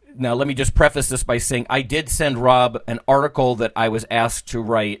 Now, let me just preface this by saying I did send Rob an article that I was asked to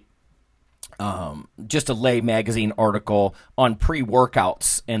write, just a lay magazine article on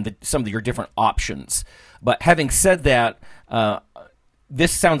pre-workouts and some of your different options. But having said that,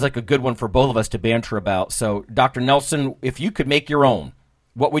 this sounds like a good one for both of us to banter about. So, Dr. Nelson, if you could make your own,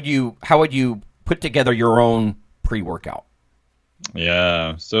 how would you put together your own pre-workout?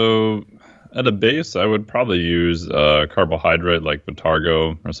 Yeah, so at a base, I would probably use a carbohydrate like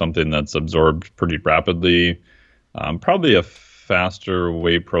Vitargo or something that's absorbed pretty rapidly. Probably a faster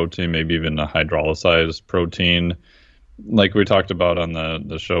whey protein, maybe even a hydrolyzed protein. Like we talked about on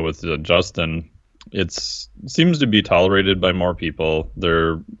the show with Justin, it seems to be tolerated by more people.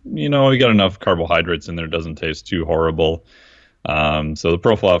 We got enough carbohydrates in there, it doesn't taste too horrible. So the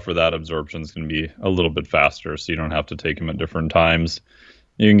profile for that absorption is going to be a little bit faster, so you don't have to take them at different times.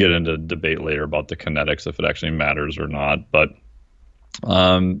 You can get into debate later about the kinetics, if it actually matters or not. But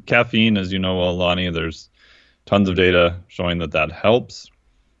caffeine, as you know well, Lonnie, there's tons of data showing that helps.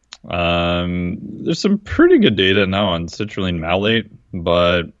 There's some pretty good data now on citrulline malate,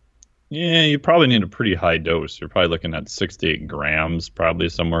 but yeah, you probably need a pretty high dose. You're probably looking at 6 to 8 grams, probably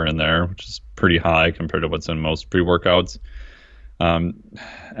somewhere in there, which is pretty high compared to what's in most pre-workouts.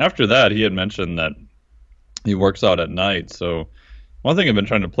 After that, he had mentioned that he works out at night. So one thing I've been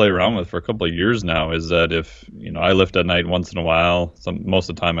trying to play around with for a couple of years now is that if, I lift at night once in a while, most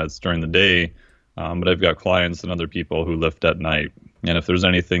of the time it's during the day, but I've got clients and other people who lift at night. And if there's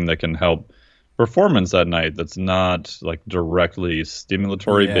anything that can help performance at night that's not like directly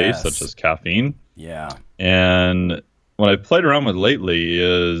stimulatory based, such as caffeine. Yeah. And what I've played around with lately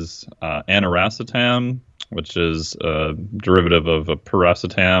is aniracetam, which is a derivative of a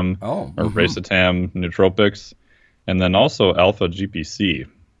piracetam or racetam nootropics, and then also alpha GPC.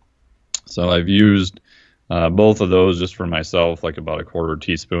 So I've used both of those just for myself, like about a quarter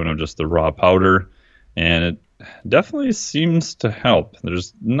teaspoon of just the raw powder, and it definitely seems to help.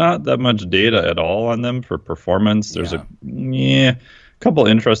 There's not that much data at all on them for performance. There's a couple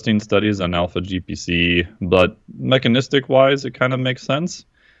interesting studies on alpha GPC, but mechanistic wise, it kind of makes sense.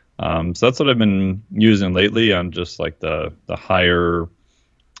 So that's what I've been using lately on just like the higher,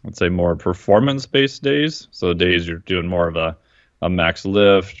 let's say more performance-based days. So days you're doing more of a max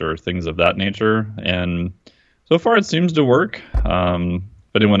lift or things of that nature. And so far it seems to work.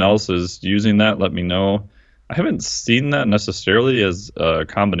 If anyone else is using that, let me know. I haven't seen that necessarily as a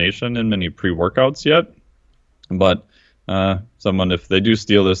combination in many pre-workouts yet. But someone, if they do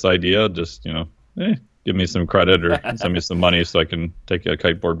steal this idea, just, give me some credit or send me some money so I can take a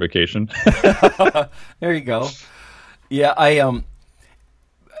kiteboard vacation. There you go. Yeah,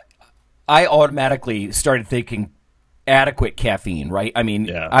 I automatically started thinking adequate caffeine, right? I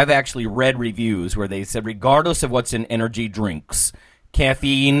mean, I've actually read reviews where they said regardless of what's in energy drinks,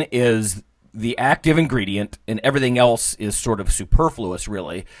 caffeine is the active ingredient and everything else is sort of superfluous,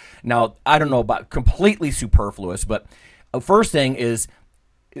 really. Now, I don't know about completely superfluous, but first thing is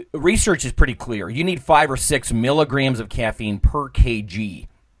research is pretty clear. You need 5 or 6 milligrams of caffeine per kg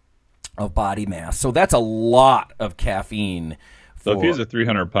of body mass. So that's a lot of caffeine. So if he's a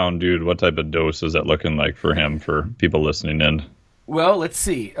 300-pound dude, what type of dose is that looking like for him, for people listening in? Well, let's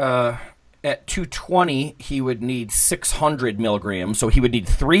see. At 220, he would need 600 milligrams. So he would need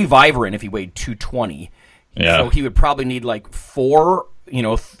 3 Vivarin if he weighed 220. Yeah. So he would probably need like 4,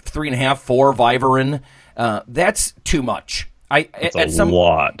 3.5, 4 Vivarin. That's too much. That's a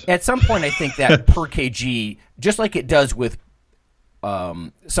lot. At some point, I think that per kg, just like it does with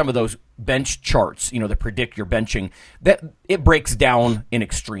some of those bench charts, that predict your benching, that it breaks down in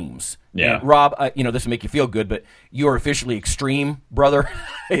extremes. Yeah, and Rob, this will make you feel good, but you are officially extreme, brother,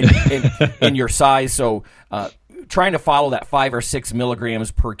 in your size. So trying to follow that 5 or 6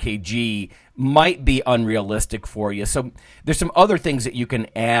 milligrams per kg might be unrealistic for you. So there's some other things that you can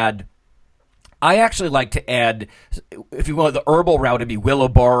add. I actually like to add, if you want the herbal route, it'd be willow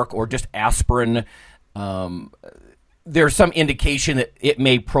bark or just aspirin. There's some indication that it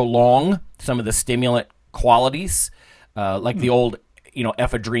may prolong some of the stimulant qualities, like the old,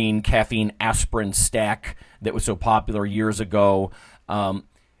 ephedrine, caffeine, aspirin stack that was so popular years ago.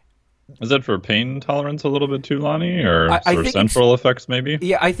 Is that for pain tolerance a little bit too, Lonnie, or I sort of central effects maybe?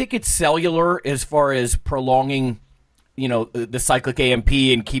 Yeah, I think it's cellular as far as prolonging, the cyclic AMP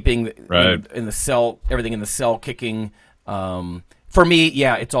and keeping in the cell, everything in the cell kicking. For me,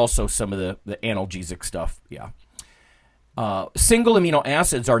 yeah, it's also some of the analgesic stuff. Yeah. Single amino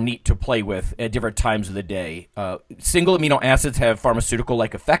acids are neat to play with at different times of the day. Single amino acids have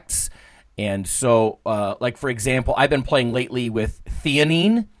pharmaceutical-like effects. And so, like, for example, I've been playing lately with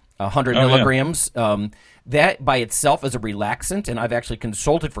theanine, 100 milligrams. Yeah. That by itself is a relaxant, and I've actually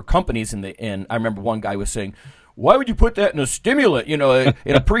consulted for companies and I remember one guy was saying, why would you put that in a stimulant,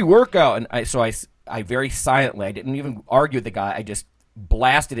 in a pre-workout? And I very silently, I didn't even argue with the guy. I just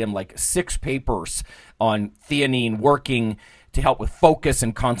blasted him like 6 papers on theanine working to help with focus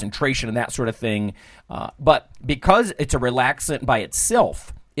and concentration and that sort of thing. But because it's a relaxant by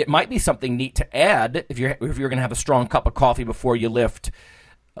itself, it might be something neat to add if you're going to have a strong cup of coffee before you lift,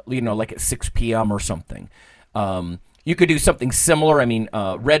 like at 6 p.m. or something. You could do something similar. I mean,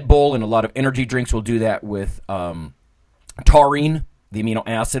 Red Bull and a lot of energy drinks will do that with taurine, the amino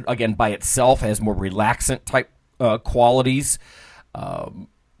acid. Again, by itself has more relaxant type qualities.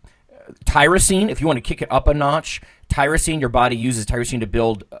 Tyrosine, if you want to kick it up a notch, your body uses tyrosine to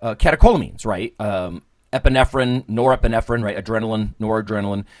build catecholamines, right? Epinephrine, norepinephrine, right? Adrenaline,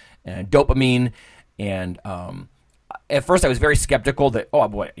 noradrenaline, and dopamine. And at first I was very skeptical that, oh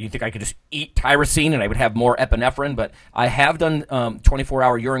boy, you think I could just eat tyrosine and I would have more epinephrine? But I have done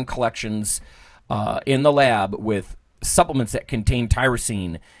 24-hour urine collections in the lab with supplements that contain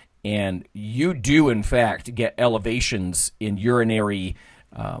tyrosine, and you do, in fact, get elevations in urinary,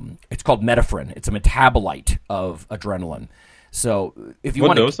 it's called metaphrine. It's a metabolite of adrenaline. So if you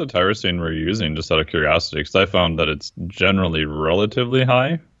want dose of tyrosine were you using, just out of curiosity? Because I found that it's generally relatively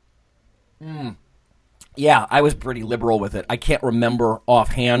high. Yeah, I was pretty liberal with it. I can't remember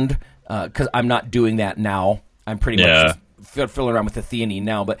offhand because I'm not doing that now. I'm pretty much just fiddling around with the theanine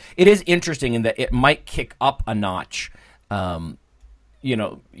now. But it is interesting in that it might kick up a notch,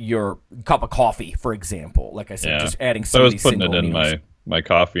 your cup of coffee, for example. Like I said, just adding some of these single amino. I was putting it in my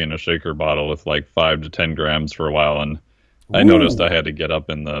coffee in a shaker bottle with like 5 to 10 grams for a while, and I noticed I had to get up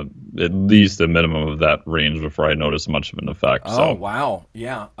in at least the minimum of that range before I noticed much of an effect. Oh, wow.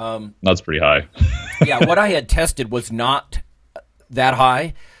 Yeah. That's pretty high. Yeah, what I had tested was not that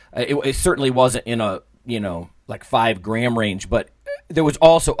high. It certainly wasn't in a, like 5 gram range, but there was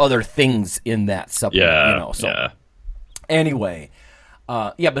also other things in that supplement. Anyway,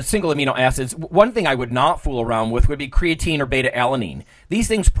 but single amino acids, one thing I would not fool around with would be creatine or beta-alanine. These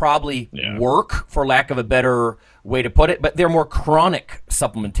things probably work, for lack of a better way to put it, but they're more chronic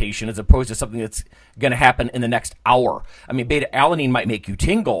supplementation as opposed to something that's going to happen in the next hour. I mean, beta-alanine might make you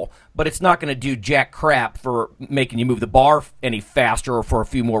tingle, but it's not going to do jack crap for making you move the bar any faster or for a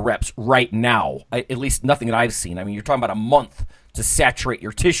few more reps right now. At least nothing that I've seen. I mean, you're talking about a month to saturate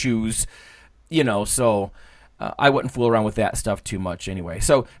your tissues, so I wouldn't fool around with that stuff too much anyway.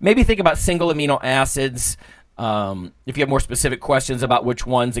 So maybe think about single amino acids. If you have more specific questions about which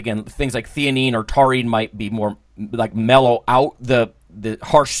ones, again, things like theanine or taurine might be more like mellow out the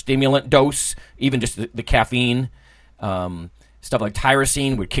harsh stimulant dose, even just the caffeine. Stuff like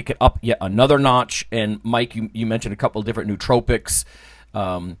tyrosine would kick it up yet another notch. And Mike, you mentioned a couple of different nootropics.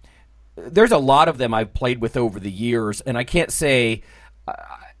 There's a lot of them I've played with over the years, and I can't say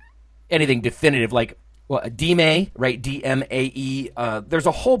anything definitive like DMAE, right? DMAE. There's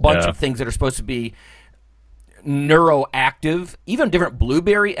a whole bunch of things that are supposed to be neuroactive, even different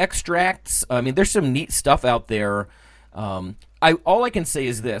blueberry extracts. I mean, there's some neat stuff out there. All I can say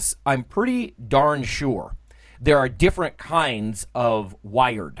is this. I'm pretty darn sure there are different kinds of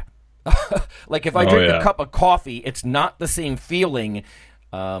wired. Like if I drink a cup of coffee, it's not the same feeling.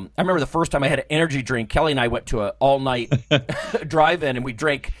 I remember the first time I had an energy drink, Kelly and I went to an all-night drive-in, and we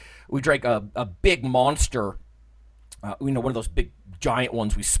drank a big monster, one of those big giant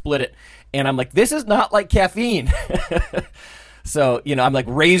ones. We split it, and I'm like, this is not like caffeine. So, I'm like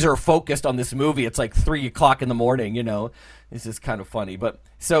razor focused on this movie. It's like 3 o'clock in the morning, This is kind of funny. But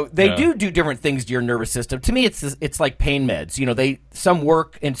so they do different things to your nervous system. To me, it's like pain meds. Some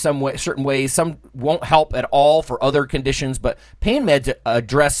work in certain ways. Some won't help at all for other conditions. But pain meds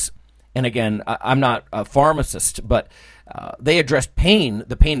address and again, I'm not a pharmacist, but they addressed pain,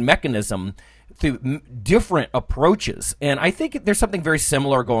 the pain mechanism, through different approaches. And I think there's something very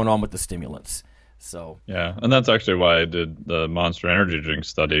similar going on with the stimulants. So yeah, and that's actually why I did the Monster Energy drink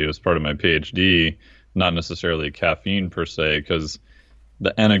study as part of my PhD, not necessarily caffeine per se, because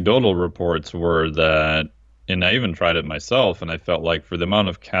the anecdotal reports were that, and I even tried it myself, and I felt like for the amount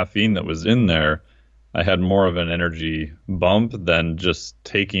of caffeine that was in there, I had more of an energy bump than just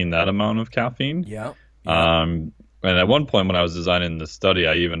taking that amount of caffeine. Yeah. And at one point when I was designing the study,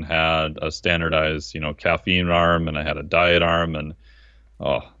 I even had a standardized, caffeine arm, and I had a diet arm,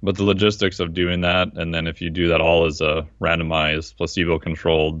 but the logistics of doing that, and then if you do that all as a randomized,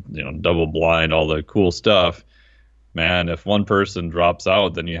 placebo-controlled, double-blind, all the cool stuff, man, if one person drops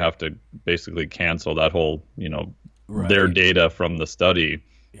out, then you have to basically cancel that whole, their data from the study.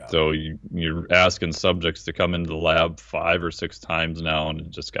 Yeah. So you're asking subjects to come into the lab 5 or 6 times now, and it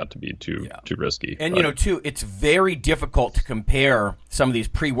just got to be too risky. And too, it's very difficult to compare some of these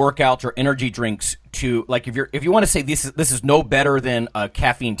pre-workouts or energy drinks to, like, if you want to say this is no better than a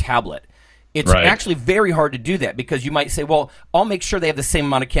caffeine tablet. It's actually very hard to do that, because you might say, well, I'll make sure they have the same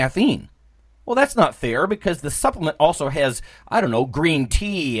amount of caffeine. Well, that's not fair, because the supplement also has, green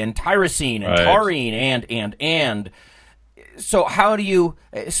tea and tyrosine and taurine and. So how do you?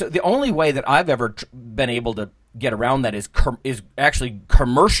 So the only way that I've ever been able to get around that is actually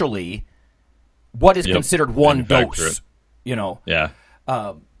commercially what is considered one dose. Yeah.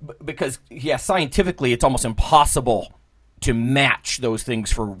 Because scientifically it's almost impossible to match those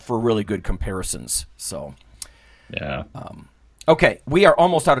things for really good comparisons. So. Yeah. Okay, we are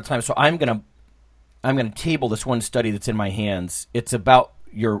almost out of time, so I'm gonna table this one study that's in my hands. It's about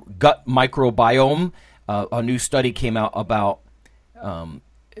your gut microbiome. A new study came out about.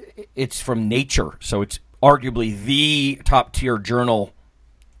 It's from Nature, so it's arguably the top tier journal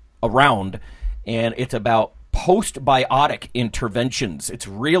around, and it's about postbiotic interventions. It's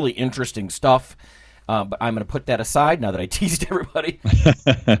really interesting stuff, but I'm going to put that aside now that I teased everybody.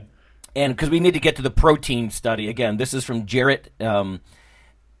 And because we need to get to the protein study. Again, this is from Jarrett and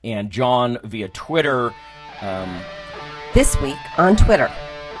John via Twitter. This week on Twitter.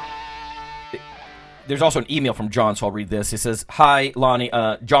 There's also an email from John, so I'll read this. It says, "Hi, Lonnie.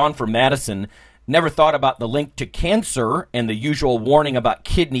 John from Madison. Never thought about the link to cancer and the usual warning about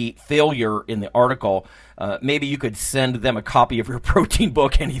kidney failure in the article. Maybe you could send them a copy of your protein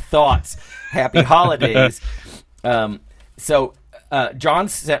book. Any thoughts? Happy holidays." So John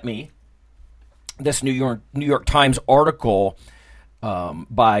sent me this New York Times article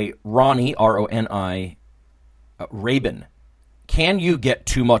by Ronnie, R-O-N-I, Rabin. Can you get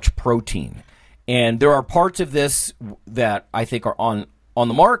too much protein? And there are parts of this that I think are on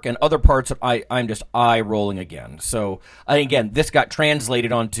the mark, and other parts that I'm just eye-rolling again. So, again, this got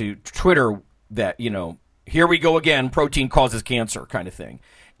translated onto Twitter that, here we go again, protein causes cancer kind of thing.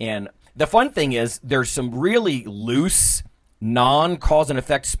 And the fun thing is there's some really loose non-cause and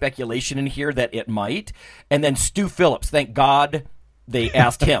effect speculation in here that it might. And then Stu Phillips, thank God they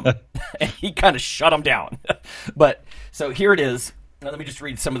asked him. And he kind of shut them down. But so here it is. Now, let me just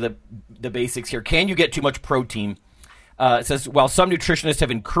read some of the basics here. Can you get too much protein? It says, while some nutritionists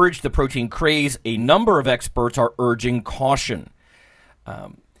have encouraged the protein craze, a number of experts are urging caution.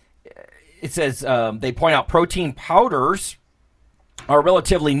 It says they point out protein powders are a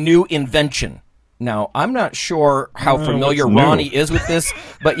relatively new invention. Now, I'm not sure how familiar Ronnie is with this,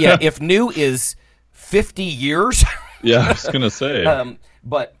 but yeah, if new is 50 years. Yeah, I was going to say.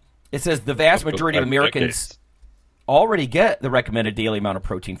 But it says the vast majority of Americans already get the recommended daily amount of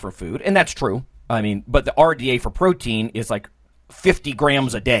protein for food, and that's true. I mean, but the RDA for protein is like 50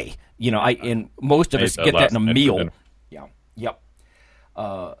 grams a day. And most of us get that in a meal. Yeah. Yep.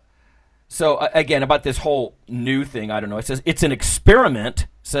 So again, about this whole new thing, I don't know. It says it's an experiment,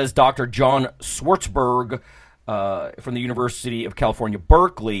 says Dr. John Schwartzberg from the University of California,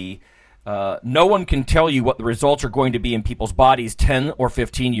 Berkeley. No one can tell you what the results are going to be in people's bodies 10 or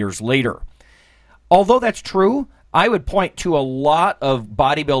 15 years later. Although that's true, I would point to a lot of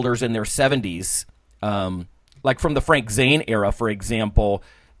bodybuilders in their 70s, like from the Frank Zane era, for example.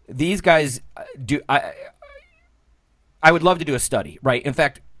 These guys do. I would love to do a study, right? In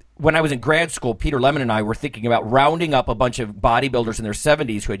fact, when I was in grad school, Peter Lemon and I were thinking about rounding up a bunch of bodybuilders in their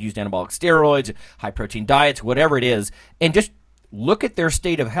 70s who had used anabolic steroids, high-protein diets, whatever it is, and just look at their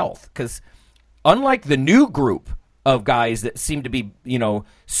state of health. Because unlike the new group of guys that seem to be,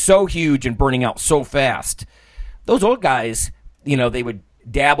 so huge and burning out so fast, those old guys, they would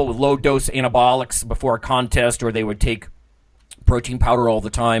dabble with low-dose anabolics before a contest, or they would take protein powder all the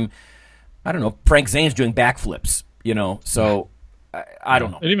time. I don't know. Frank Zane's doing backflips, so I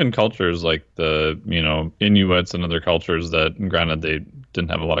don't know. And even cultures like the, Inuits and other cultures that, granted, they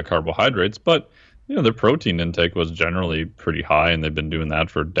didn't have a lot of carbohydrates, but, their protein intake was generally pretty high, and they've been doing that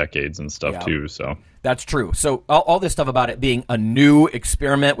for decades and stuff too. So that's true. So all this stuff about it being a new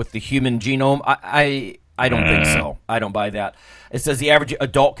experiment with the human genome, I don't think so. I don't buy that. It says the average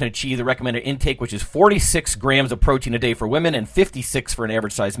adult can achieve the recommended intake, which is 46 grams of protein a day for women and 56 for an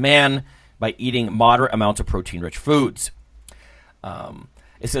average-sized man, by eating moderate amounts of protein-rich foods.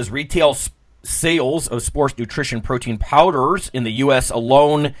 It says retail sales of sports nutrition protein powders in the U.S.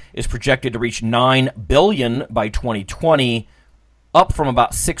 alone is projected to reach $9 billion by 2020, up from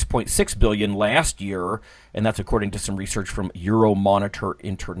about $6.6 billion last year, and that's according to some research from Euromonitor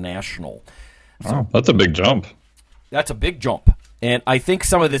International. So, that's a big jump. That's a big jump. And I think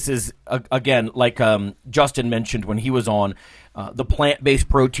some of this is, again, like Justin mentioned when he was on, the plant-based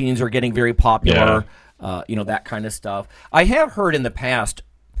proteins are getting very popular, that kind of stuff. I have heard in the past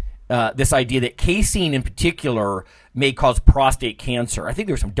this idea that casein in particular may cause prostate cancer. I think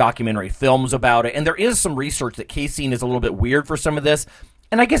there's some documentary films about it, and there is some research that casein is a little bit weird for some of this.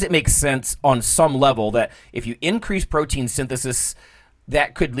 And I guess it makes sense on some level that if you increase protein synthesis,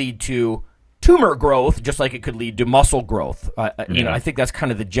 that could lead to tumor growth, just like it could lead to muscle growth. I think that's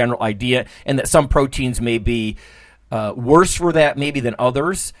kind of the general idea, and that some proteins may be worse for that maybe than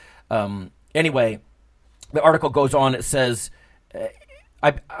others. Anyway, the article goes on. It says,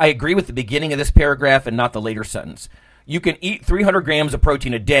 I agree with the beginning of this paragraph and not the later sentence. You can eat 300 grams of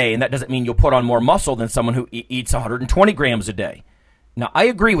protein a day, and that doesn't mean you'll put on more muscle than someone who eats 120 grams a day. Now, I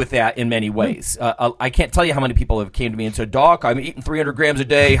agree with that in many ways. I can't tell you how many people have came to me and said, Doc, I'm eating 300 grams a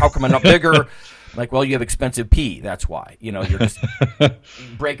day. How come I'm not bigger? Like, well, you have expensive pee. That's why. You're just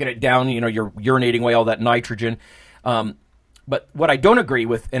breaking it down. You're urinating away all that nitrogen. But what I don't agree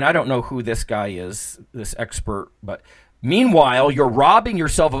with, and I don't know who this guy is, this expert, but meanwhile, you're robbing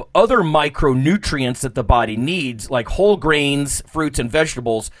yourself of other micronutrients that the body needs, like whole grains, fruits, and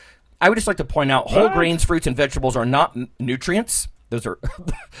vegetables. I would just like to point out, whole grains, fruits, and vegetables are not nutrients. Those are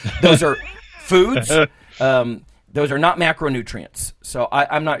foods. Those are not macronutrients. So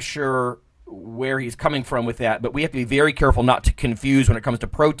I'm not sure where he's coming from with that, but we have to be very careful not to confuse when it comes to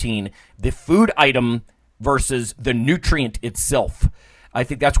protein the food item versus the nutrient itself. I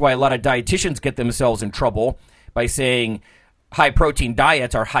think that's why a lot of dietitians get themselves in trouble by saying high-protein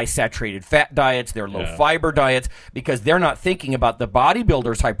diets are high-saturated fat diets, they're low-fiber diets, because they're not thinking about the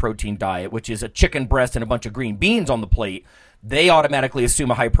bodybuilder's high-protein diet, which is a chicken breast and a bunch of green beans on the plate. They automatically assume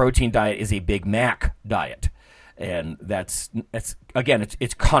a high-protein diet is a Big Mac diet. And that's again,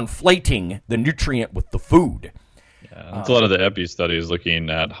 it's conflating the nutrient with the food. That's a lot of the epi studies looking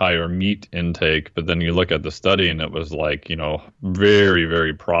at higher meat intake, but then you look at the study and it was like, very,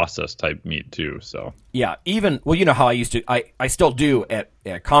 very processed type meat too. So yeah, how I used to, I still do at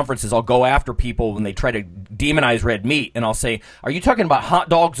conferences. I'll go after people when they try to demonize red meat, and I'll say, "Are you talking about hot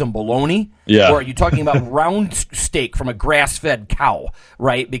dogs and bologna? Yeah. Or are you talking about round steak from a grass-fed cow?"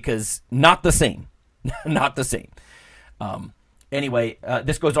 Right? Because not the same, not the same. Anyway,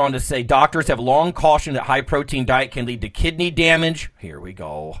 this goes on to say doctors have long cautioned that high-protein diet can lead to kidney damage. Here we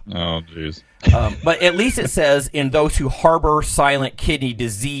go. Oh, jeez. But at least it says in those who harbor silent kidney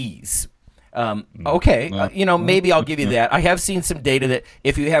disease. Maybe I'll give you that. I have seen some data that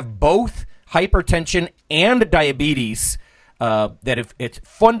if you have both hypertension and diabetes, that if it's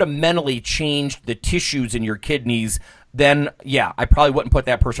fundamentally changed the tissues in your kidneys, then, I probably wouldn't put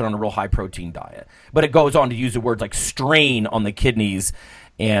that person on a real high-protein diet. But it goes on to use the words like strain on the kidneys.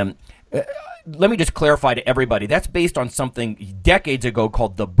 And let me just clarify to everybody, that's based on something decades ago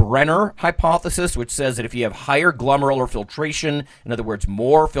called the Brenner hypothesis, which says that if you have higher glomerular filtration, in other words,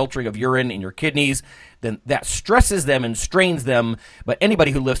 more filtering of urine in your kidneys, then that stresses them and strains them. But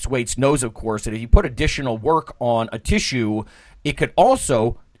anybody who lifts weights knows, of course, that if you put additional work on a tissue, it could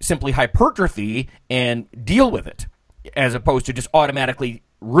also simply hypertrophy and deal with it, as opposed to just automatically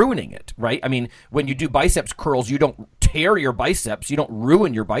ruining it, right? I mean, when you do biceps curls, you don't tear your biceps, you don't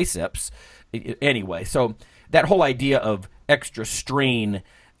ruin your biceps. Anyway, so that whole idea of extra strain,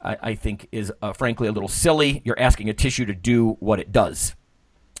 I think, is frankly a little silly. You're asking a tissue to do what it does.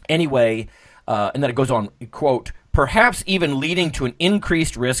 Anyway, and then it goes on, quote, perhaps even leading to an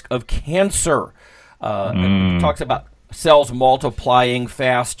increased risk of cancer. It talks about cells multiplying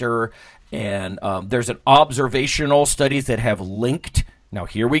faster. And there's an observational studies that have linked. Now,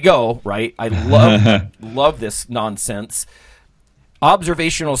 here we go, right? I love this nonsense.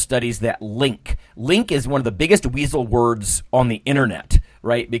 Observational studies that link. Link is one of the biggest weasel words on the internet,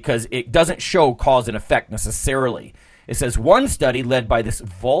 right? Because it doesn't show cause and effect necessarily. It says one study led by this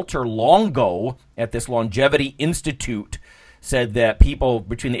Walter Longo at this Longevity Institute said that people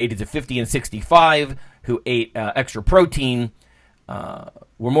between the ages of 50 and 65 who ate extra protein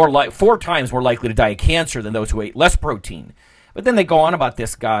were 4 times more likely to die of cancer than those who ate less protein. But then they go on about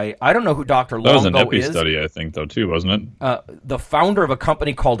this guy. I don't know who Dr. Longo is. That was an epi study, I think, though, too, wasn't it? The founder of a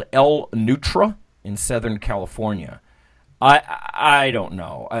company called L Nutra in Southern California. I don't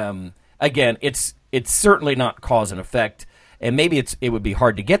know. Again, it's certainly not cause and effect, and maybe it would be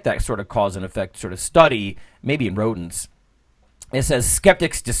hard to get that sort of cause and effect sort of study, maybe in rodents. It says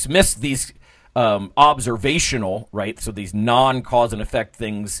skeptics dismiss these observational, right? So these non-cause and effect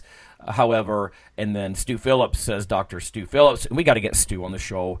things. However, and then Stu Phillips says, Dr. Stu Phillips, and we got to get Stu on the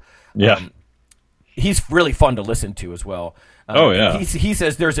show. Yeah. He's really fun to listen to as well. Oh, yeah. He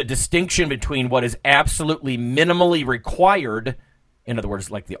says there's a distinction between what is absolutely minimally required, in other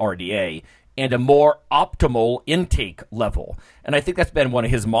words, like the RDA, and a more optimal intake level. And I think that's been one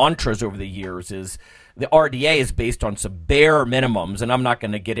of his mantras over the years is the RDA is based on some bare minimums, and I'm not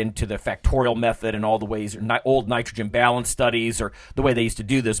going to get into the factorial method and all the ways, old nitrogen balance studies or the way they used to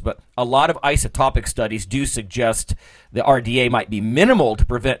do this, but a lot of isotopic studies do suggest the RDA might be minimal to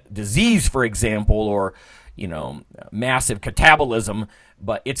prevent disease, for example, or massive catabolism,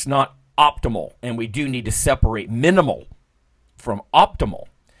 but it's not optimal, and we do need to separate minimal from optimal.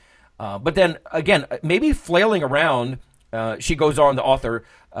 But then, again, maybe flailing around, she goes on, the author,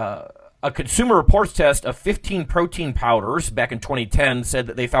 a Consumer Reports test of 15 protein powders back in 2010 said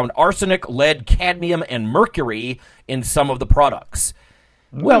that they found arsenic, lead, cadmium, and mercury in some of the products.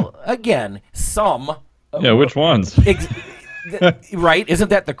 Well, again, some. Yeah, which ones? Right? Isn't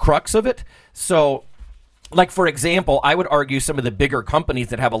that the crux of it? So, like, for example, I would argue some of the bigger companies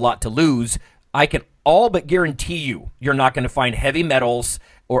that have a lot to lose, I can all but guarantee you're not going to find heavy metals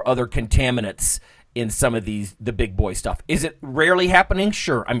or other contaminants in some of the big boy stuff. Is it rarely happening?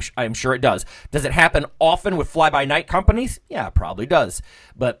 Sure, I'm sure it does. Does it happen often with fly-by-night companies? Yeah, it probably does.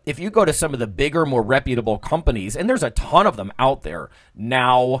 But if you go to some of the bigger, more reputable companies, and there's a ton of them out there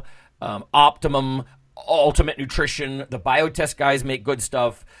now, Optimum, Ultimate Nutrition, the Biotest guys make good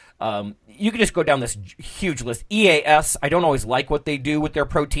stuff. You can just go down this huge list. EAS, I don't always like what they do with their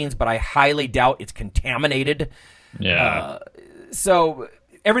proteins, but I highly doubt it's contaminated. Yeah. So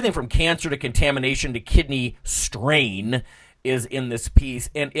everything from cancer to contamination to kidney strain is in this piece,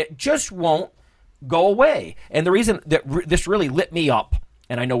 and it just won't go away. And the reason that this really lit me up,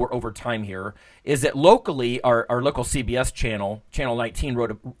 and I know we're over time here, is that locally, our local CBS channel, Channel 19,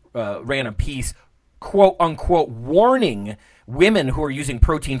 ran a piece, quote unquote, warning women who are using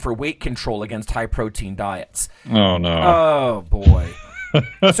protein for weight control against high protein diets. Oh no! Oh boy!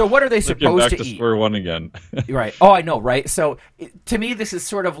 So what are they supposed to eat? Back to square one again. Right. Oh, I know, right? So to me, this is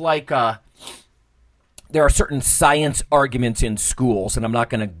sort of like there are certain science arguments in schools, and I'm not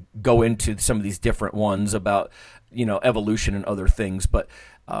going to go into some of these different ones about evolution and other things, but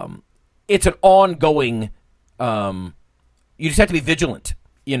it's an ongoing. You just have to be vigilant.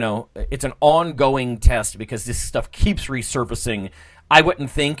 It's an ongoing test because this stuff keeps resurfacing. I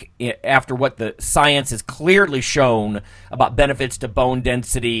wouldn't think, after what the science has clearly shown about benefits to bone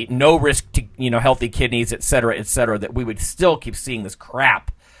density, no risk to healthy kidneys, et cetera, that we would still keep seeing this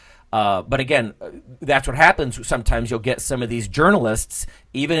crap. But again, that's what happens. Sometimes you'll get some of these journalists,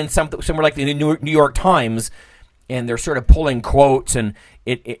 even in somewhere like the New York Times, and they're sort of pulling quotes, and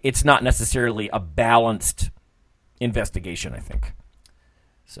it's not necessarily a balanced investigation, I think.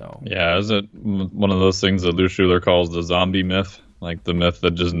 So yeah, is it one of those things that Lou Schuler calls the zombie myth? Like the myth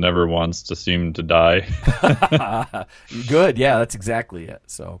that just never wants to seem to die. Good, yeah, that's exactly it.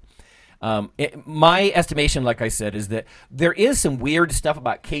 So, my estimation, like I said, is that there is some weird stuff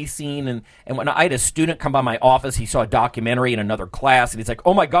about casein, and when I had a student come by my office, he saw a documentary in another class, and he's like,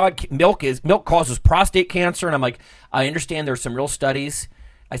 "Oh my God, milk causes prostate cancer," and I'm like, "I understand there's some real studies."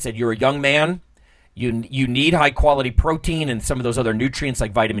 I said, "You're a young man. You need high quality protein and some of those other nutrients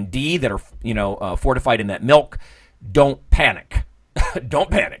like vitamin D that are fortified in that milk. Don't panic." Don't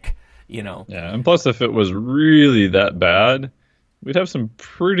panic, Yeah, and plus, if it was really that bad, we'd have some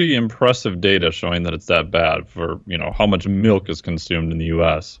pretty impressive data showing that it's that bad for, how much milk is consumed in the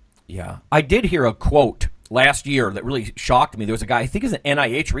U.S. Yeah. I did hear a quote last year that really shocked me. There was a guy, I think he's an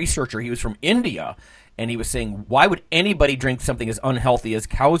NIH researcher. He was from India, and he was saying, why would anybody drink something as unhealthy as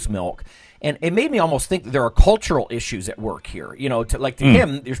cow's milk? And it made me almost think that there are cultural issues at work here. To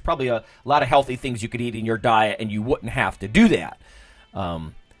him, there's probably a lot of healthy things you could eat in your diet, and you wouldn't have to do that.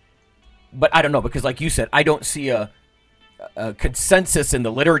 But I don't know, because like you said, I don't see a consensus in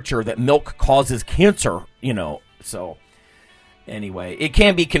the literature that milk causes cancer, So anyway, it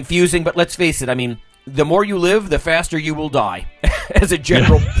can be confusing, but let's face it. I mean, the more you live, the faster you will die as a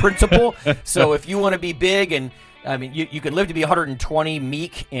general principle. So if you want to be big and I mean, you can live to be 120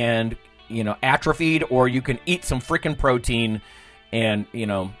 meek and, atrophied, or you can eat some freaking protein and,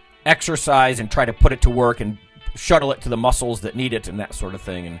 exercise and try to put it to work and shuttle it to the muscles that need it and that sort of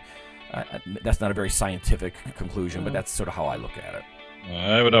thing. And that's not a very scientific conclusion, but that's sort of how I look at it.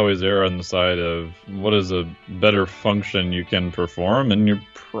 I would always err on the side of what is a better function you can perform, and you're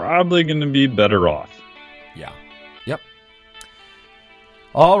probably going to be better off. Yeah. Yep.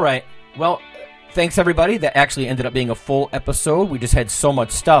 All right. Well, thanks, everybody. That actually ended up being a full episode. We just had so much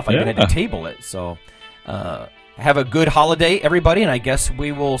stuff. I had to table it. So have a good holiday, everybody. And I guess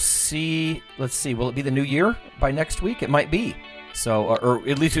we will see. Let's see. Will it be the new year by next week? It might be. So, or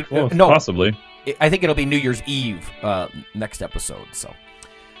at least, no. Possibly. I think it'll be New Year's Eve next episode. So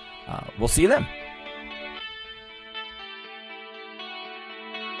we'll see you then.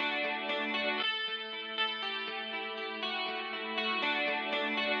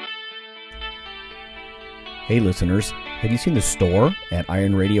 Hey listeners, have you seen the store at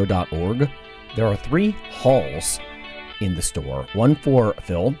ironradio.org? There are 3 halls in the store. One for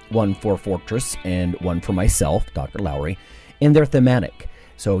Phil, one for Fortress, and one for myself, Dr. Lowry, and they're thematic.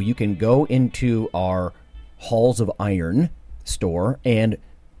 So you can go into our Halls of Iron store and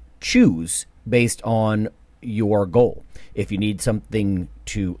choose based on your goal. If you need something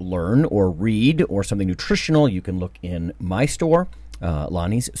to learn or read or something nutritional, you can look in my store,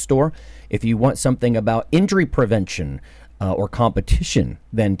 Lonnie's store. If you want something about injury prevention or competition,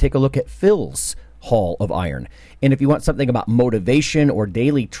 then take a look at Phil's Hall of Iron. And if you want something about motivation or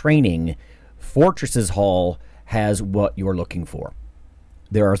daily training, Fortress's Hall has what you're looking for.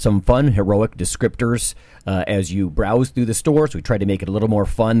 There are some fun, heroic descriptors as you browse through the stores. We try to make it a little more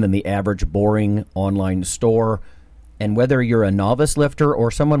fun than the average boring online store. And whether you're a novice lifter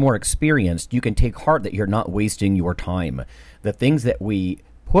or someone more experienced, you can take heart that you're not wasting your time. The things that we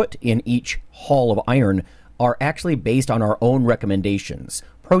put in each Hall of Iron are actually based on our own recommendations.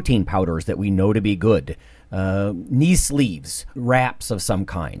 Protein powders that we know to be good, knee sleeves, wraps of some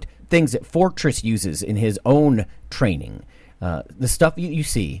kind, things that Fortress uses in his own training. The stuff you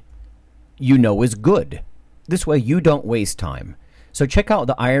see, is good. This way you don't waste time. So check out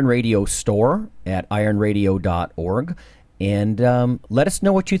the Iron Radio store at ironradio.org and let us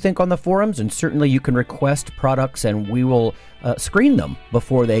know what you think on the forums, and certainly you can request products and we will screen them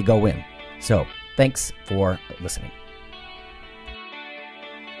before they go in. So thanks for listening.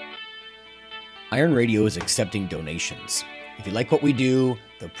 Iron Radio is accepting donations. If you like what we do,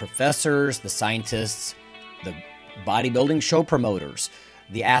 the professors, the scientists, the bodybuilding show promoters,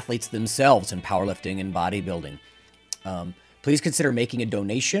 the athletes themselves in powerlifting and bodybuilding, please consider making a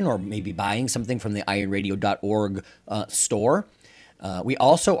donation or maybe buying something from the ironradio.org store. We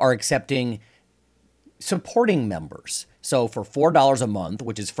also are accepting supporting members. So for $4 a month,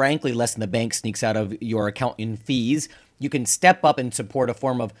 which is frankly less than the bank sneaks out of your account in fees, you can step up and support a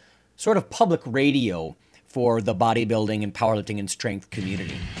form of sort of public radio for the bodybuilding and powerlifting and strength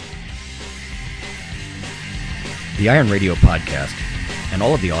community. The Iron Radio podcast and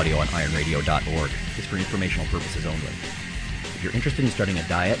all of the audio on ironradio.org is for informational purposes only. If you're interested in starting a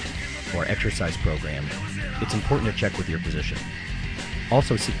diet or exercise program, it's important to check with your physician.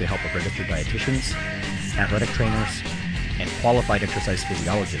 Also seek the help of registered dietitians, athletic trainers, and qualified exercise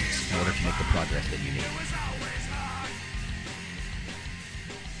physiologists in order to make the progress that you need.